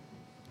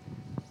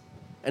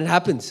 And it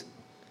happens.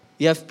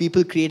 You have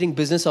people creating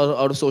business out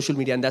of social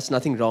media, and that's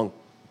nothing wrong.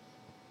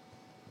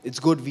 It's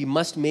good. We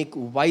must make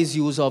wise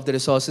use of the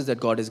resources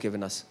that God has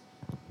given us.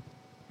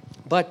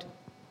 But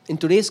in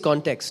today's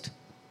context,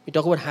 we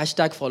talk about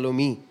hashtag follow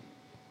me.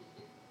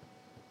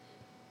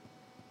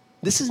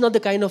 This is not the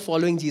kind of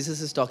following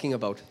Jesus is talking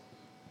about.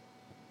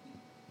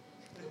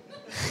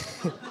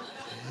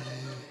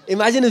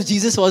 Imagine if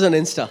Jesus was on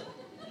Insta.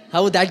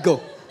 How would that go?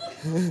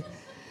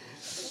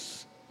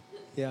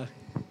 Yeah.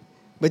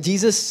 But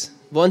Jesus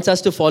wants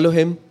us to follow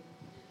him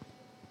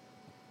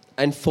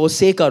and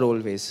forsake our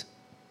old ways.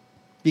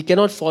 We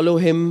cannot follow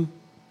him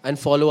and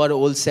follow our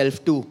old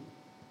self too.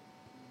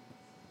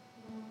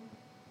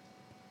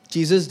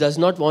 Jesus does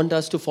not want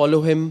us to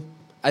follow him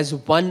as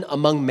one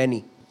among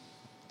many.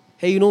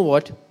 Hey, you know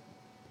what?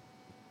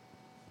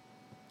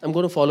 I'm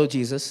going to follow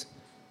Jesus,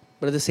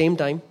 but at the same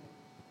time,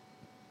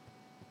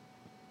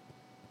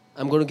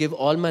 I'm going to give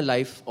all my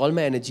life, all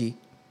my energy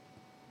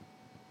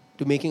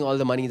to making all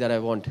the money that I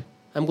want.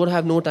 I'm going to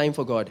have no time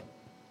for God.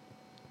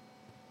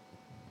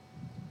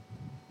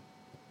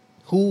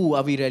 Who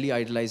are we really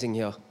idolizing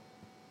here?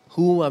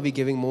 Who are we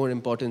giving more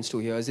importance to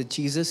here? Is it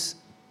Jesus?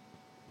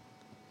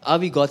 Are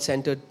we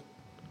God-centered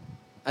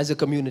as a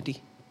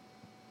community?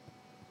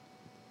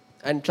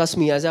 And trust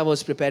me, as I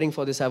was preparing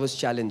for this, I was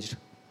challenged.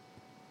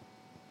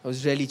 I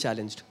was really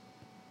challenged.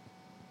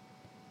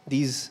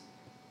 These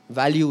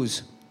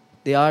values,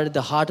 they are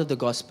the heart of the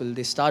gospel.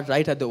 They start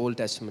right at the Old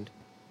Testament.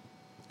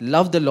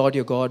 Love the Lord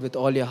your God with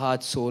all your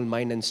heart, soul,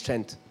 mind, and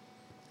strength.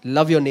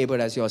 Love your neighbor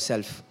as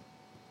yourself.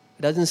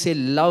 It doesn't say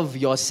love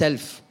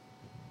yourself.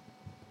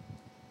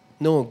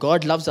 No,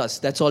 God loves us.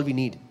 That's all we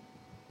need.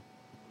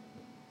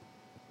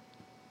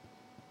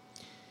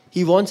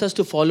 He wants us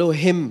to follow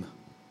him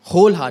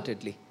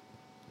wholeheartedly,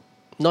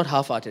 not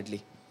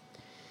half-heartedly.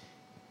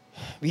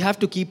 We have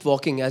to keep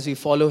walking as we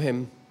follow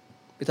him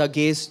with our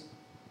gaze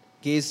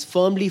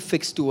firmly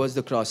fixed towards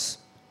the cross.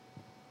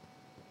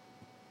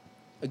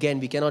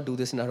 Again, we cannot do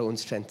this in our own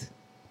strength,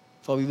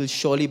 for we will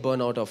surely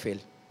burn out or fail.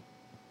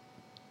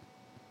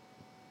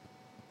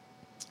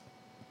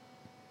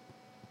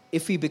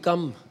 If we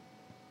become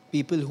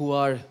people who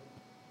are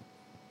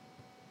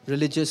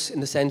religious in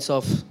the sense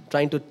of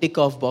trying to tick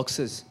off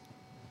boxes,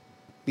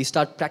 we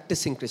start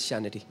practicing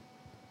Christianity.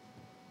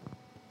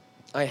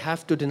 I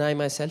have to deny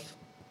myself.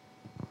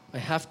 I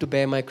have to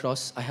bear my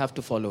cross. I have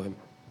to follow him.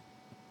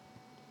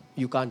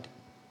 You can't.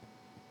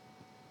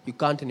 You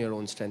can't in your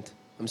own strength.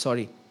 I'm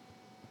sorry.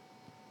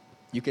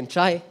 You can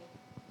try.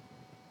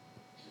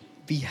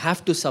 We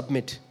have to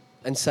submit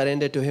and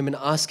surrender to Him and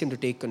ask Him to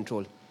take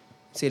control.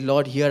 Say,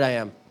 Lord, here I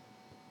am.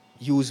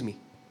 Use me.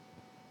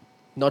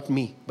 Not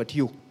me, but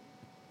you.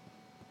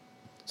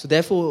 So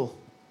therefore,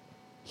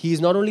 He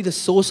is not only the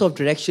source of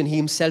direction, He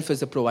Himself is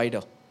the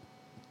provider.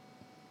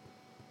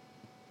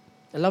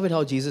 I love it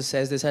how Jesus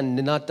says this, and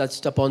Nina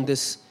touched upon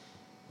this.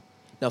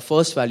 Now,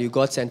 first value,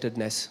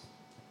 God-centeredness.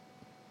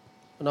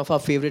 One of our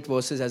favorite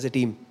verses as a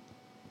team.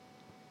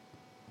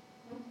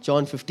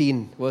 John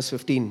 15, verse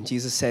 15,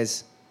 Jesus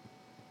says,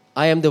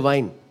 I am the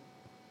vine,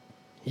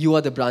 you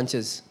are the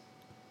branches.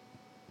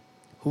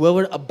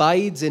 Whoever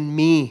abides in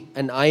me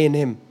and I in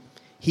him,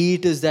 he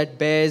it is that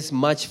bears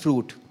much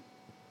fruit.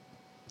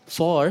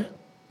 For,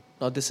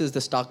 now this is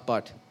the stark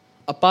part,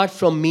 apart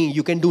from me,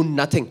 you can do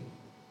nothing.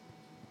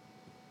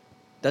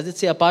 Does it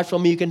say apart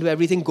from me, you can do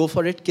everything, go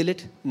for it, kill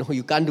it? No,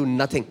 you can't do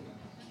nothing.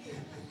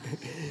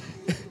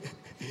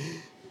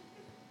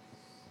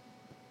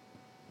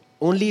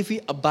 Only if we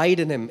abide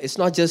in Him. It's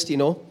not just,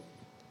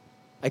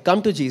 I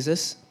come to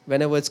Jesus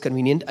whenever it's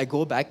convenient. I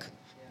go back.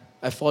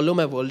 I follow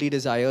my worldly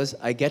desires.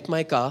 I get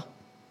my car.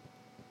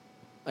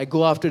 I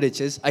go after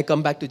riches. I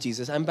come back to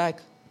Jesus. I'm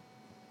back.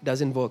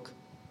 Doesn't work.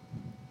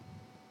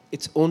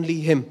 It's only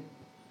Him.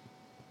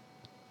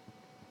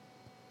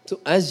 So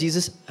as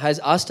Jesus has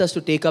asked us to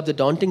take up the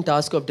daunting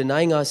task of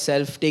denying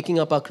ourselves, taking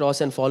up our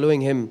cross and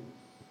following Him,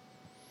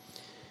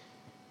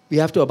 we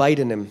have to abide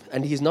in Him.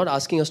 And He's not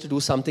asking us to do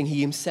something He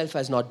Himself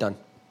has not done.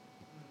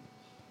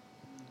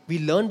 We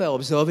learn by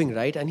observing,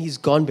 right? And He's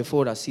gone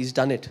before us. He's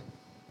done it.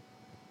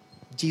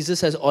 Jesus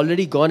has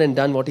already gone and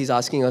done what He's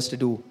asking us to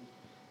do.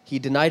 He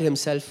denied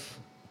Himself,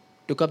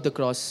 took up the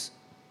cross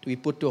to be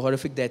put to a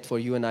horrific death for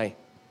you and I.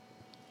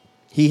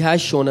 He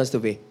has shown us the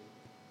way.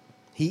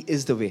 He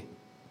is the way.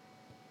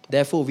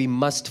 Therefore, we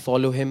must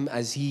follow Him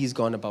as He is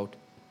gone about.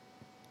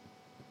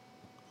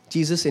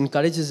 Jesus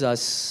encourages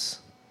us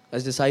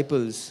as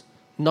disciples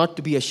not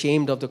to be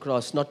ashamed of the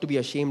cross, not to be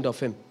ashamed of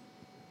Him,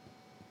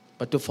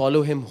 but to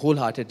follow Him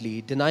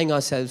wholeheartedly, denying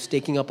ourselves,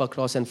 taking up our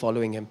cross and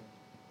following Him.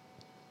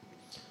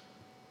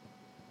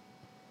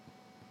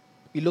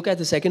 We look at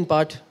the second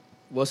part,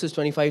 verses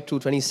 25 to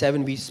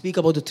 27. We speak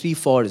about the 3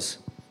 fours.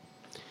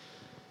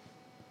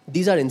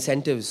 These are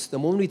incentives. The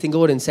moment we think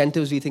about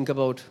incentives, we think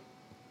about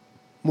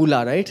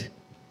moolah, right?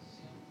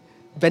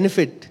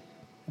 Benefit,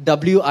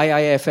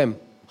 WIIFM.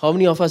 How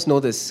many of us know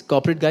this?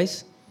 Corporate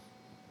guys?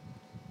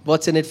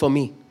 What's in it for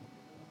me?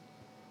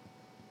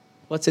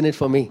 What's in it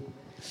for me?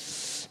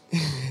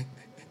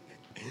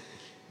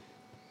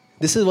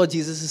 This is what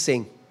Jesus is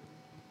saying.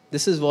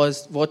 This is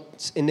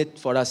what's in it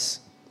for us.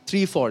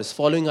 3 fours,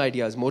 following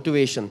ideas,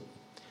 motivation.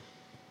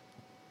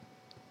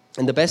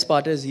 And the best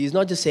part is, He's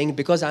not just saying,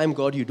 because I am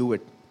God, you do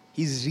it.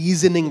 He's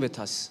reasoning with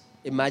us.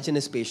 Imagine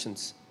His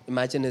patience.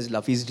 Imagine His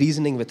love. He's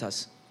reasoning with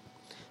us.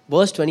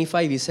 Verse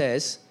 25, He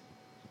says,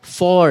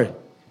 for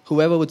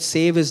whoever would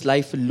save his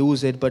life will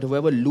lose it, but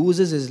whoever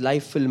loses his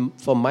life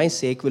for my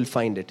sake will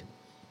find it.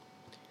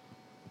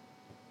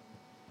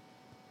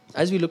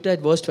 As we looked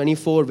at verse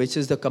 24, which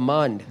is the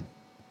command,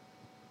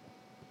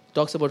 it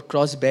talks about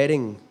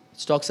cross-bearing.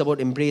 It talks about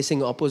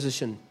embracing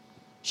opposition,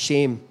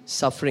 shame,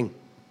 suffering.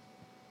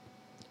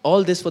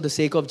 All this for the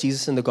sake of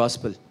Jesus and the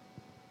gospel.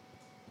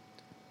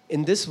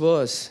 In this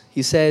verse,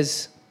 He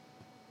says,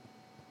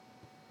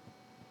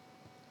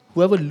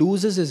 whoever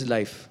loses his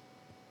life,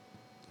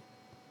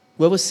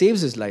 whoever saves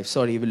his life,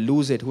 will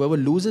lose it. Whoever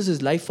loses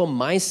his life for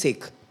my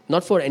sake,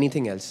 not for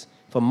anything else,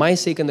 for my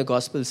sake and the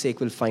gospel's sake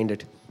will find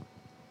it.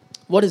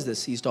 What is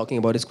this He's talking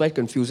about? It's quite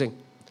confusing.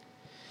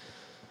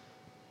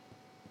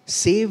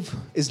 Save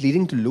is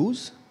leading to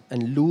lose,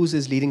 and lose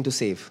is leading to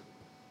save.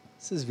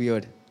 This is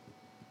weird.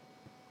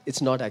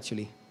 It's not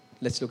actually.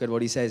 Let's look at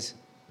what He says.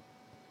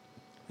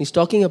 He's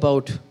talking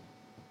about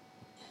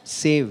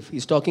save.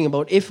 He's talking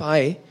about if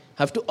I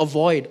have to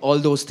avoid all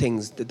those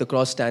things that the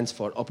cross stands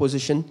for,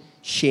 opposition,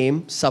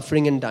 shame,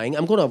 suffering, and dying,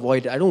 I'm going to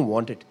avoid it. I don't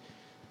want it.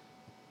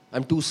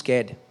 I'm too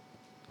scared.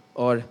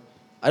 Or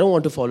I don't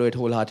want to follow it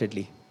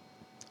wholeheartedly.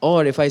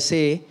 Or if I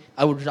say,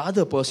 I would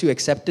rather pursue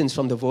acceptance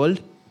from the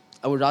world,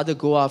 I would rather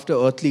go after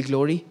earthly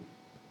glory,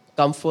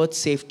 comfort,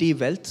 safety,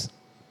 wealth,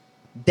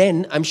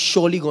 then I'm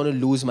surely going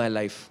to lose my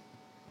life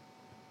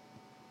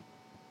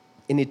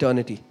in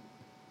eternity.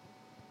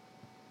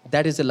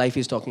 That is the life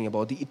He's talking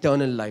about, the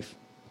eternal life.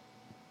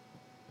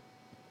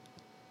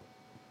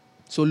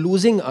 So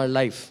losing our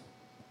life,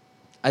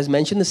 as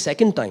mentioned the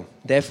second time,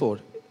 therefore,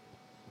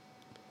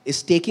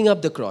 is taking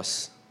up the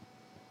cross.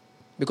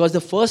 Because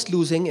the first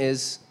losing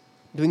is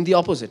doing the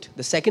opposite.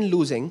 The second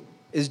losing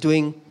is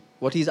doing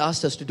what He's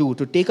asked us to do,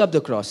 to take up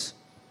the cross.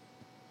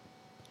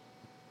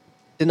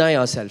 Deny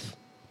ourselves.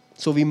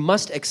 So we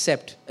must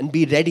accept and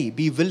be ready,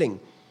 be willing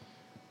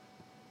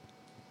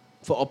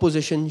for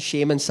opposition,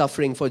 shame, and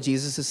suffering for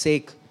Jesus'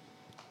 sake.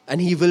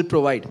 And He will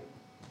provide.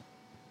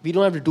 We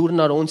don't have to do it in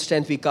our own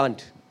strength. We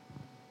can't.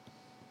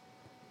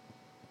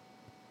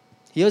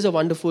 Here's a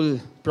wonderful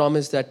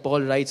promise that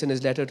Paul writes in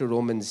his letter to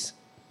Romans.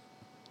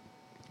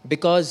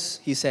 Because,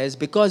 he says,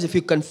 because if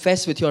you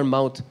confess with your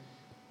mouth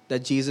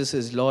that Jesus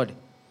is Lord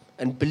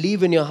and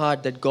believe in your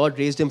heart that God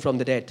raised him from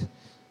the dead,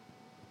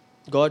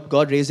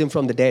 God raised him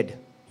from the dead,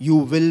 you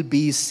will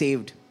be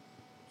saved.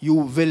 You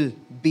will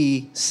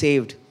be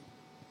saved.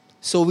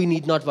 So we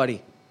need not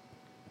worry.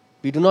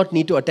 We do not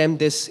need to attempt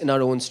this in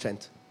our own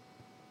strength.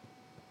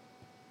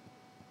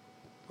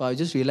 Wow, I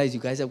just realized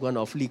you guys have gone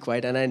awfully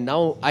quiet, and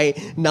now I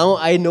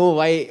know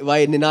why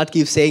Ninad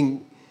keeps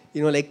saying,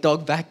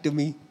 talk back to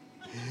me.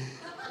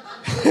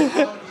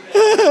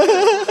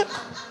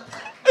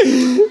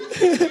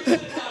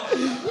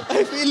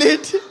 I feel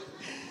it.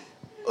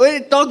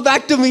 Wait, talk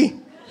back to me.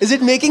 Is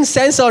it making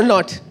sense or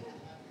not?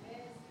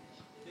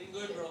 Doing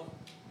good, bro.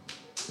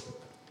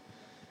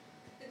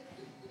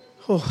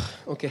 Oh,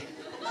 okay.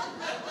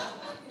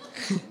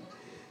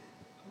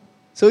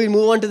 So we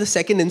move on to the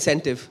second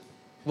incentive.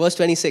 Verse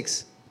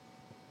 26.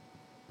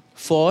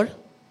 For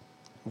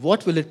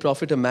what will it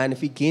profit a man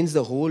if he gains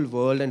the whole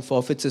world and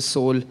forfeits his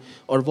soul?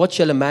 Or what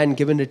shall a man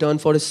give in return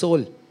for his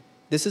soul?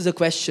 This is a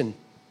question,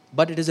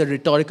 but it is a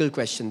rhetorical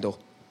question though.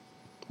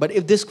 But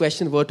if this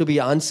question were to be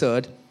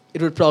answered,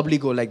 it would probably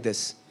go like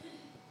this.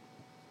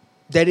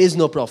 There is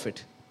no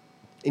profit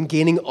in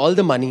gaining all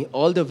the money,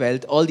 all the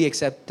wealth, all the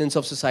acceptance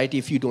of society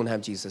if you don't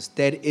have Jesus.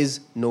 There is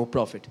no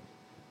profit.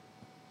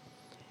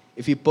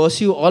 If you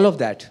pursue all of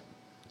that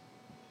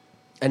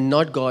and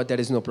not God, there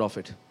is no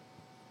profit.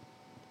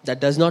 That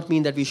does not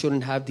mean that we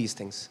shouldn't have these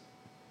things.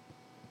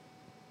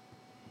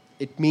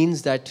 It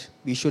means that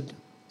we should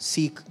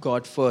seek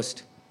God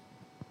first.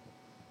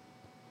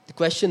 The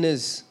question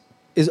is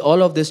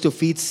all of this to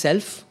feed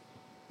self?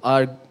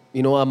 Our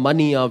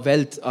money, our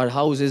wealth, our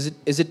house,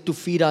 is it to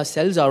feed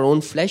ourselves, our own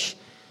flesh?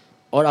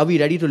 Or are we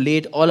ready to lay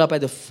it all up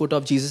at the foot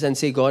of Jesus and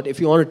say, God, if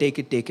you want to take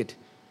it, take it.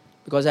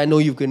 Because I know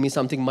you've given me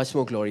something much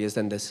more glorious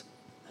than this.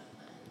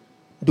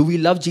 Do we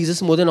love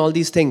Jesus more than all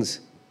these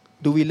things?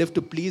 Do we live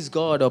to please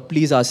God or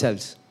please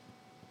ourselves?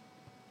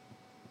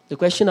 The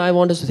question I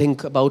want us to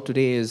think about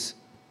today is,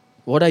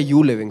 what are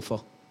you living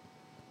for?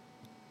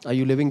 Are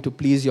you living to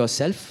please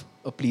yourself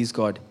or please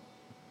God?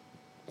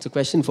 It's a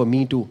question for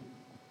me too.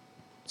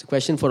 It's a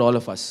question for all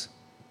of us.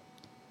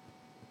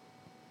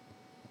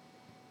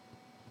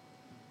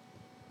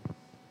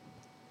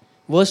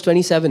 Verse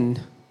 27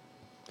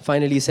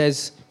 finally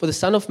says, for the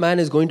Son of Man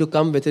is going to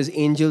come with his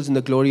angels in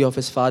the glory of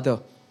his Father.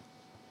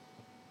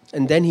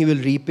 And then he will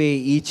repay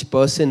each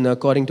person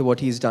according to what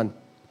he's done.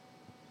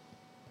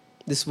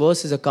 This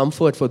verse is a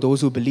comfort for those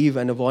who believe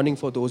and a warning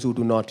for those who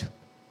do not.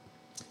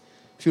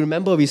 If you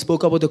remember, we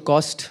spoke about the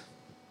cost,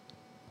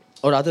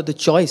 or rather the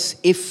choice,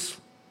 if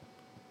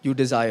you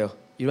desire.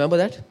 You remember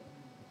that?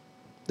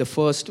 The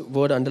first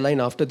word underlined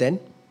after then.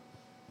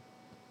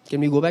 Can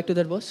we go back to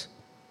that verse?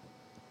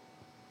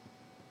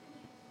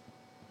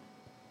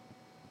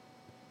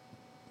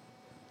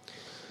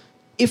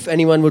 If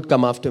anyone would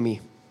come after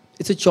me.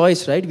 It's a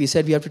choice, right? We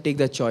said we have to take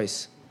that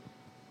choice.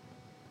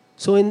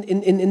 So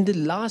in the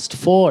last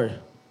four,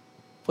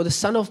 for the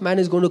Son of Man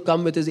is going to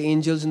come with his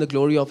angels in the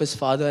glory of his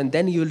Father, and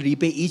then he will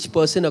repay each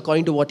person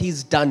according to what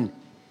he's done.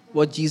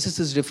 What Jesus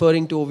is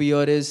referring to over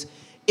here is,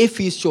 if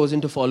he's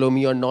chosen to follow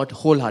me or not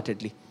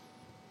wholeheartedly.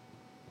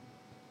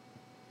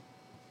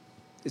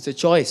 It's a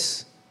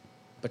choice,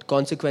 but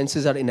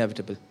consequences are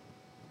inevitable.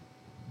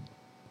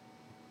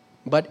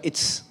 But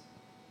it's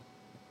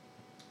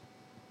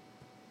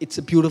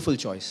a beautiful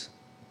choice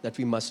that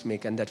we must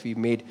make and that we've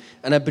made.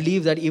 And I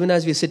believe that even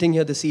as we're sitting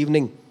here this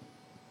evening,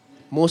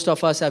 most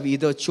of us have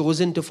either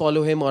chosen to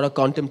follow him or are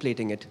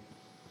contemplating it.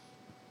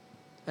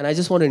 And I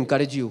just want to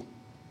encourage you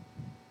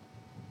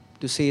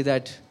to say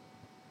that,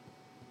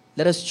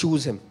 let us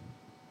choose him.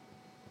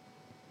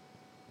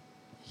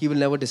 He will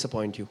never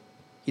disappoint you.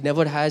 He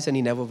never has and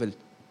he never will.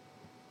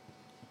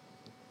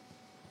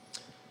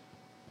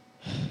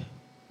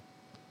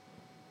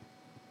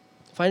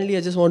 Finally,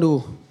 I just want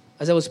to,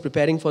 as I was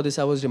preparing for this,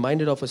 I was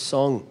reminded of a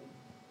song.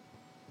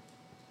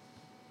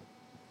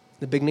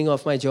 The beginning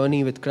of my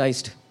journey with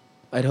Christ.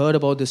 I'd heard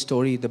about this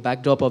story, the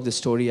backdrop of this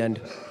story,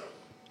 and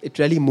it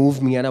really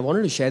moved me, and I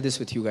wanted to share this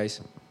with you guys.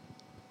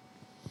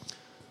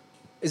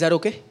 Is that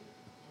okay?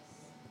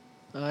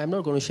 I'm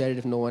not going to share it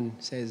if no one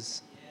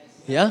says.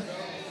 Yeah?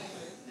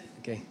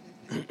 Okay.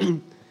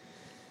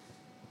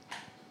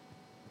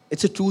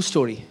 It's a true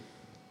story.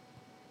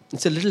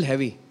 It's a little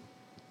heavy.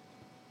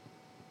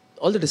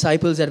 All the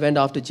disciples that went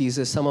after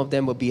Jesus, some of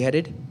them were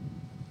beheaded,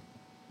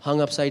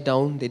 hung upside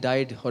down. They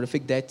died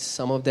horrific deaths.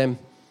 Some of them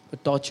were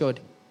tortured.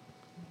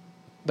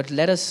 But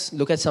let us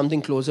look at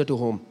something closer to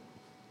home.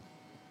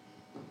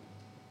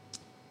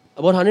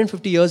 About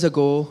 150 years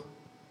ago,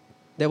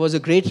 there was a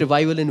great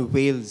revival in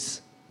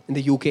Wales, in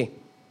the UK.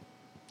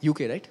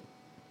 UK, right?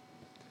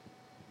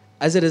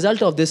 As a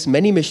result of this,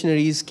 many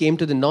missionaries came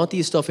to the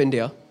northeast of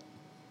India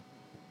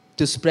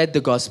to spread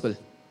the gospel.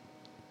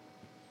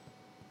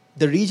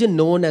 The region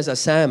known as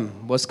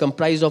Assam was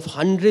comprised of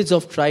hundreds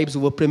of tribes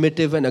who were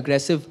primitive and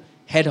aggressive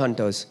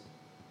headhunters.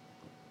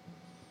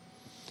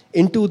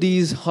 Into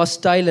these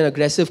hostile and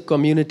aggressive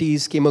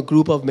communities came a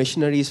group of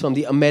missionaries from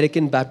the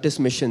American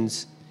Baptist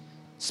missions,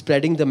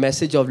 spreading the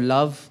message of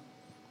love,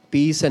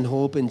 peace, and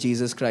hope in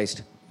Jesus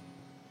Christ.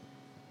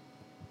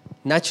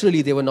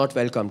 Naturally, they were not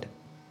welcomed.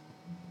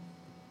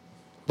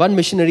 One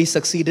missionary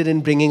succeeded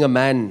in bringing a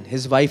man,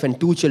 his wife, and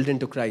 2 children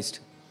to Christ.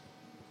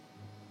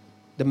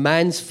 The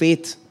man's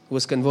faith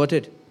was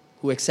converted,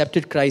 who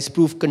accepted Christ,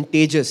 proved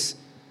contagious,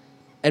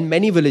 and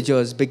many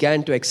villagers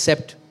began to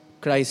accept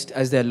Christ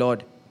as their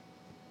Lord.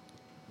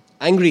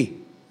 Angry,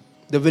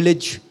 the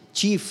village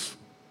chief,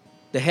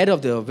 the head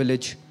of the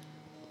village,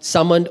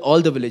 summoned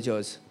all the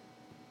villagers.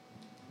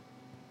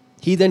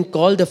 He then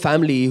called the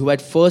family who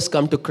had first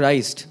come to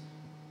Christ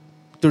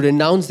to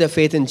renounce their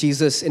faith in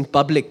Jesus in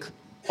public,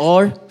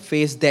 or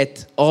face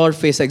death, or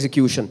face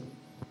execution.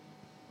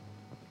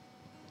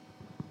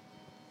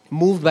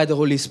 Moved by the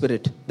Holy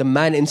Spirit, the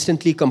man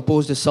instantly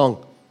composed a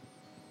song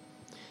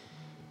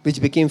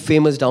which became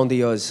famous down the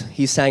years.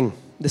 He sang.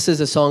 This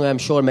is a song I'm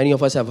sure many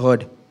of us have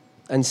heard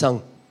and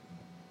sung.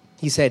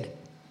 He said,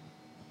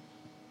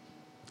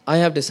 I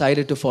have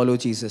decided to follow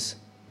Jesus.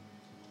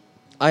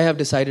 I have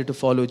decided to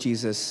follow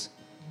Jesus.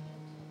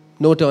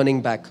 No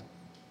turning back.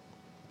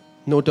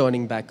 No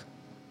turning back.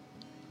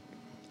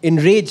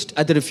 Enraged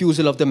at the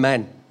refusal of the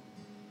man,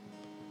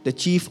 the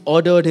chief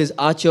ordered his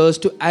archers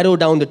to arrow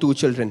down the 2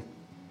 children.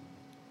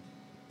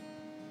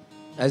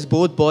 As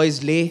both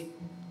boys lay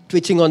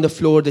twitching on the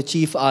floor, the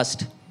chief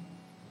asked,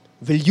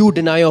 will you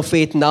deny your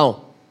faith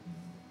now?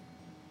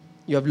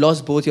 You have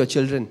lost both your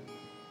children.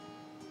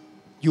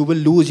 You will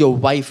lose your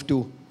wife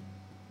too.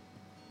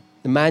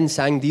 The man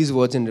sang these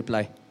words in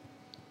reply.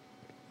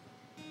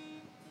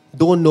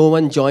 Though no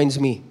one joins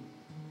me,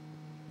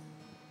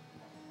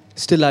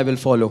 still I will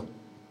follow.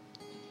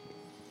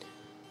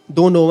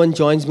 Though no one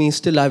joins me,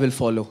 still I will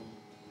follow.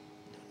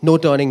 No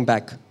turning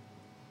back.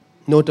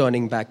 No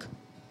turning back.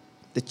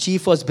 The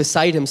chief was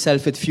beside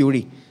himself with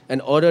fury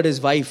and ordered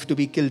his wife to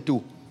be killed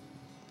too.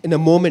 In a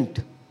moment,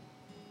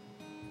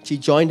 she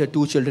joined her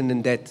 2 children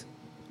in death.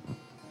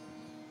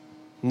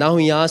 Now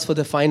he asked for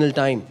the final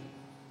time,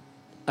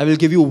 I will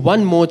give you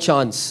one more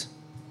chance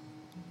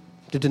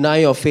to deny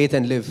your faith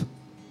and live.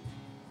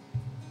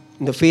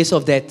 In the face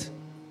of death,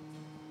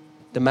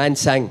 the man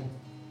sang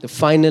the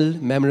final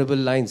memorable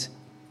lines.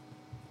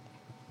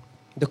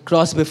 The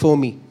cross before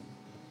me,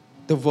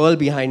 the world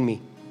behind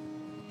me.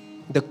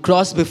 The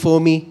cross before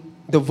me,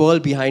 the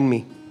world behind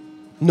me.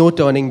 No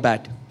turning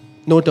back.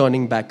 No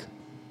turning back.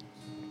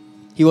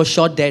 He was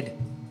shot dead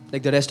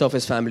like the rest of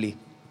his family.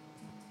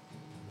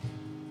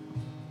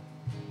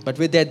 But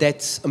with their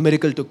deaths, a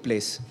miracle took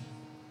place.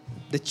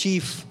 The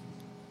chief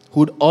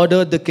who'd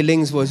ordered the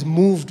killings was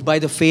moved by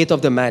the faith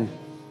of the man.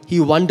 He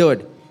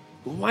wondered,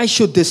 why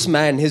should this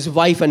man, his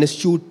wife and his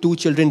 2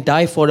 children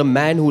die for a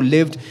man who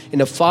lived in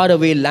a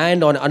faraway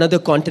land on another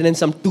continent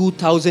some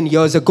 2,000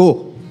 years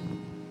ago?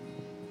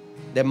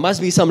 There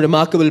must be some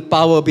remarkable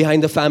power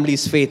behind the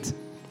family's faith.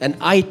 And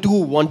I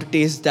too want to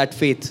taste that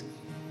faith.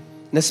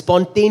 In a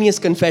spontaneous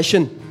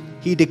confession,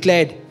 he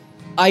declared,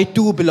 I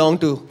too belong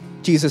to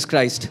Jesus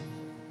Christ.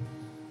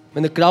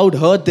 When the crowd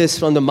heard this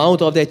from the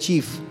mouth of their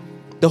chief,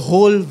 the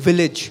whole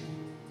village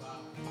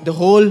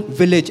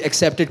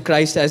accepted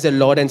Christ as their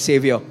Lord and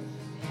Savior.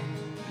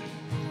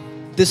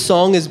 This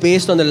song is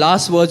based on the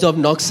last words of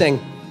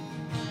Nokseng,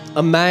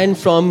 a man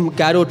from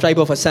Garo tribe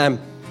of Assam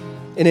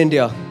in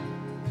India,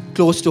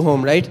 close to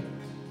home, right?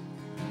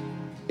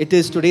 It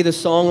is today the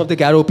song of the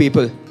Garo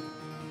people.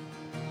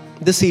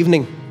 This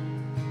evening,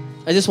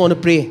 I just want to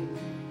pray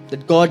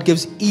that God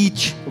gives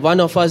each one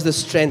of us the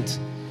strength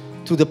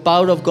through the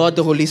power of God,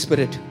 the Holy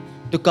Spirit,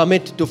 to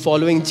commit to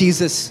following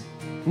Jesus,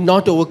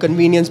 not over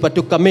convenience, but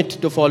to commit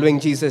to following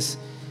Jesus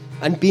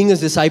and being His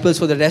disciples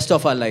for the rest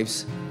of our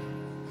lives.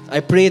 I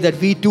pray that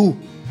we too,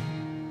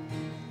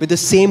 with the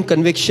same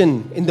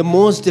conviction, in the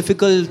most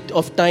difficult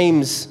of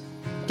times,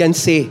 can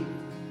say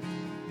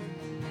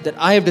that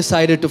I have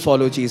decided to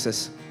follow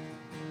Jesus.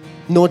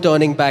 No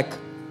turning back.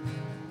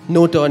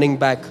 No turning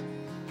back.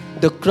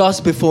 The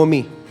cross before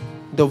me,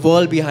 the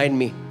world behind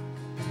me.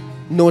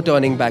 No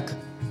turning back.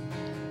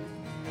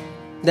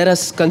 Let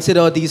us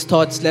consider these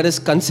thoughts. Let us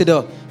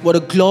consider what a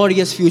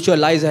glorious future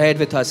lies ahead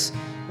with us.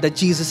 That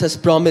Jesus has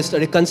promised a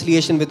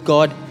reconciliation with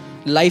God,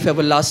 life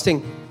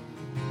everlasting.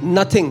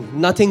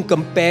 Nothing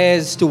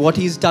compares to what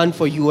He's done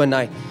for you and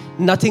I.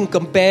 Nothing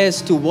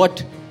compares to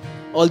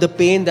all the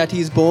pain that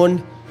He's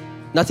borne.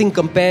 Nothing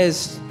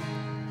compares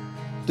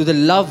to the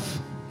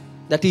love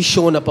that He's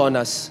shown upon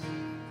us.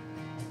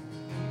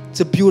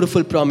 It's a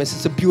beautiful promise.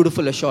 It's a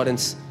beautiful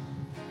assurance.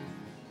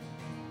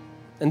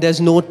 And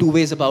there's no 2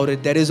 ways about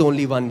it. There is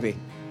only one way.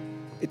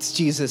 It's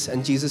Jesus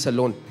and Jesus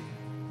alone.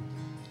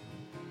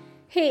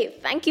 Hey,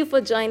 thank you for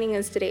joining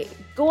us today.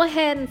 Go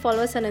ahead and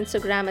follow us on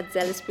Instagram at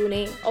Zealous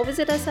Pune or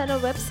visit us at our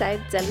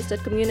website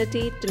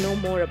zealous.community to know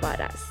more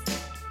about us.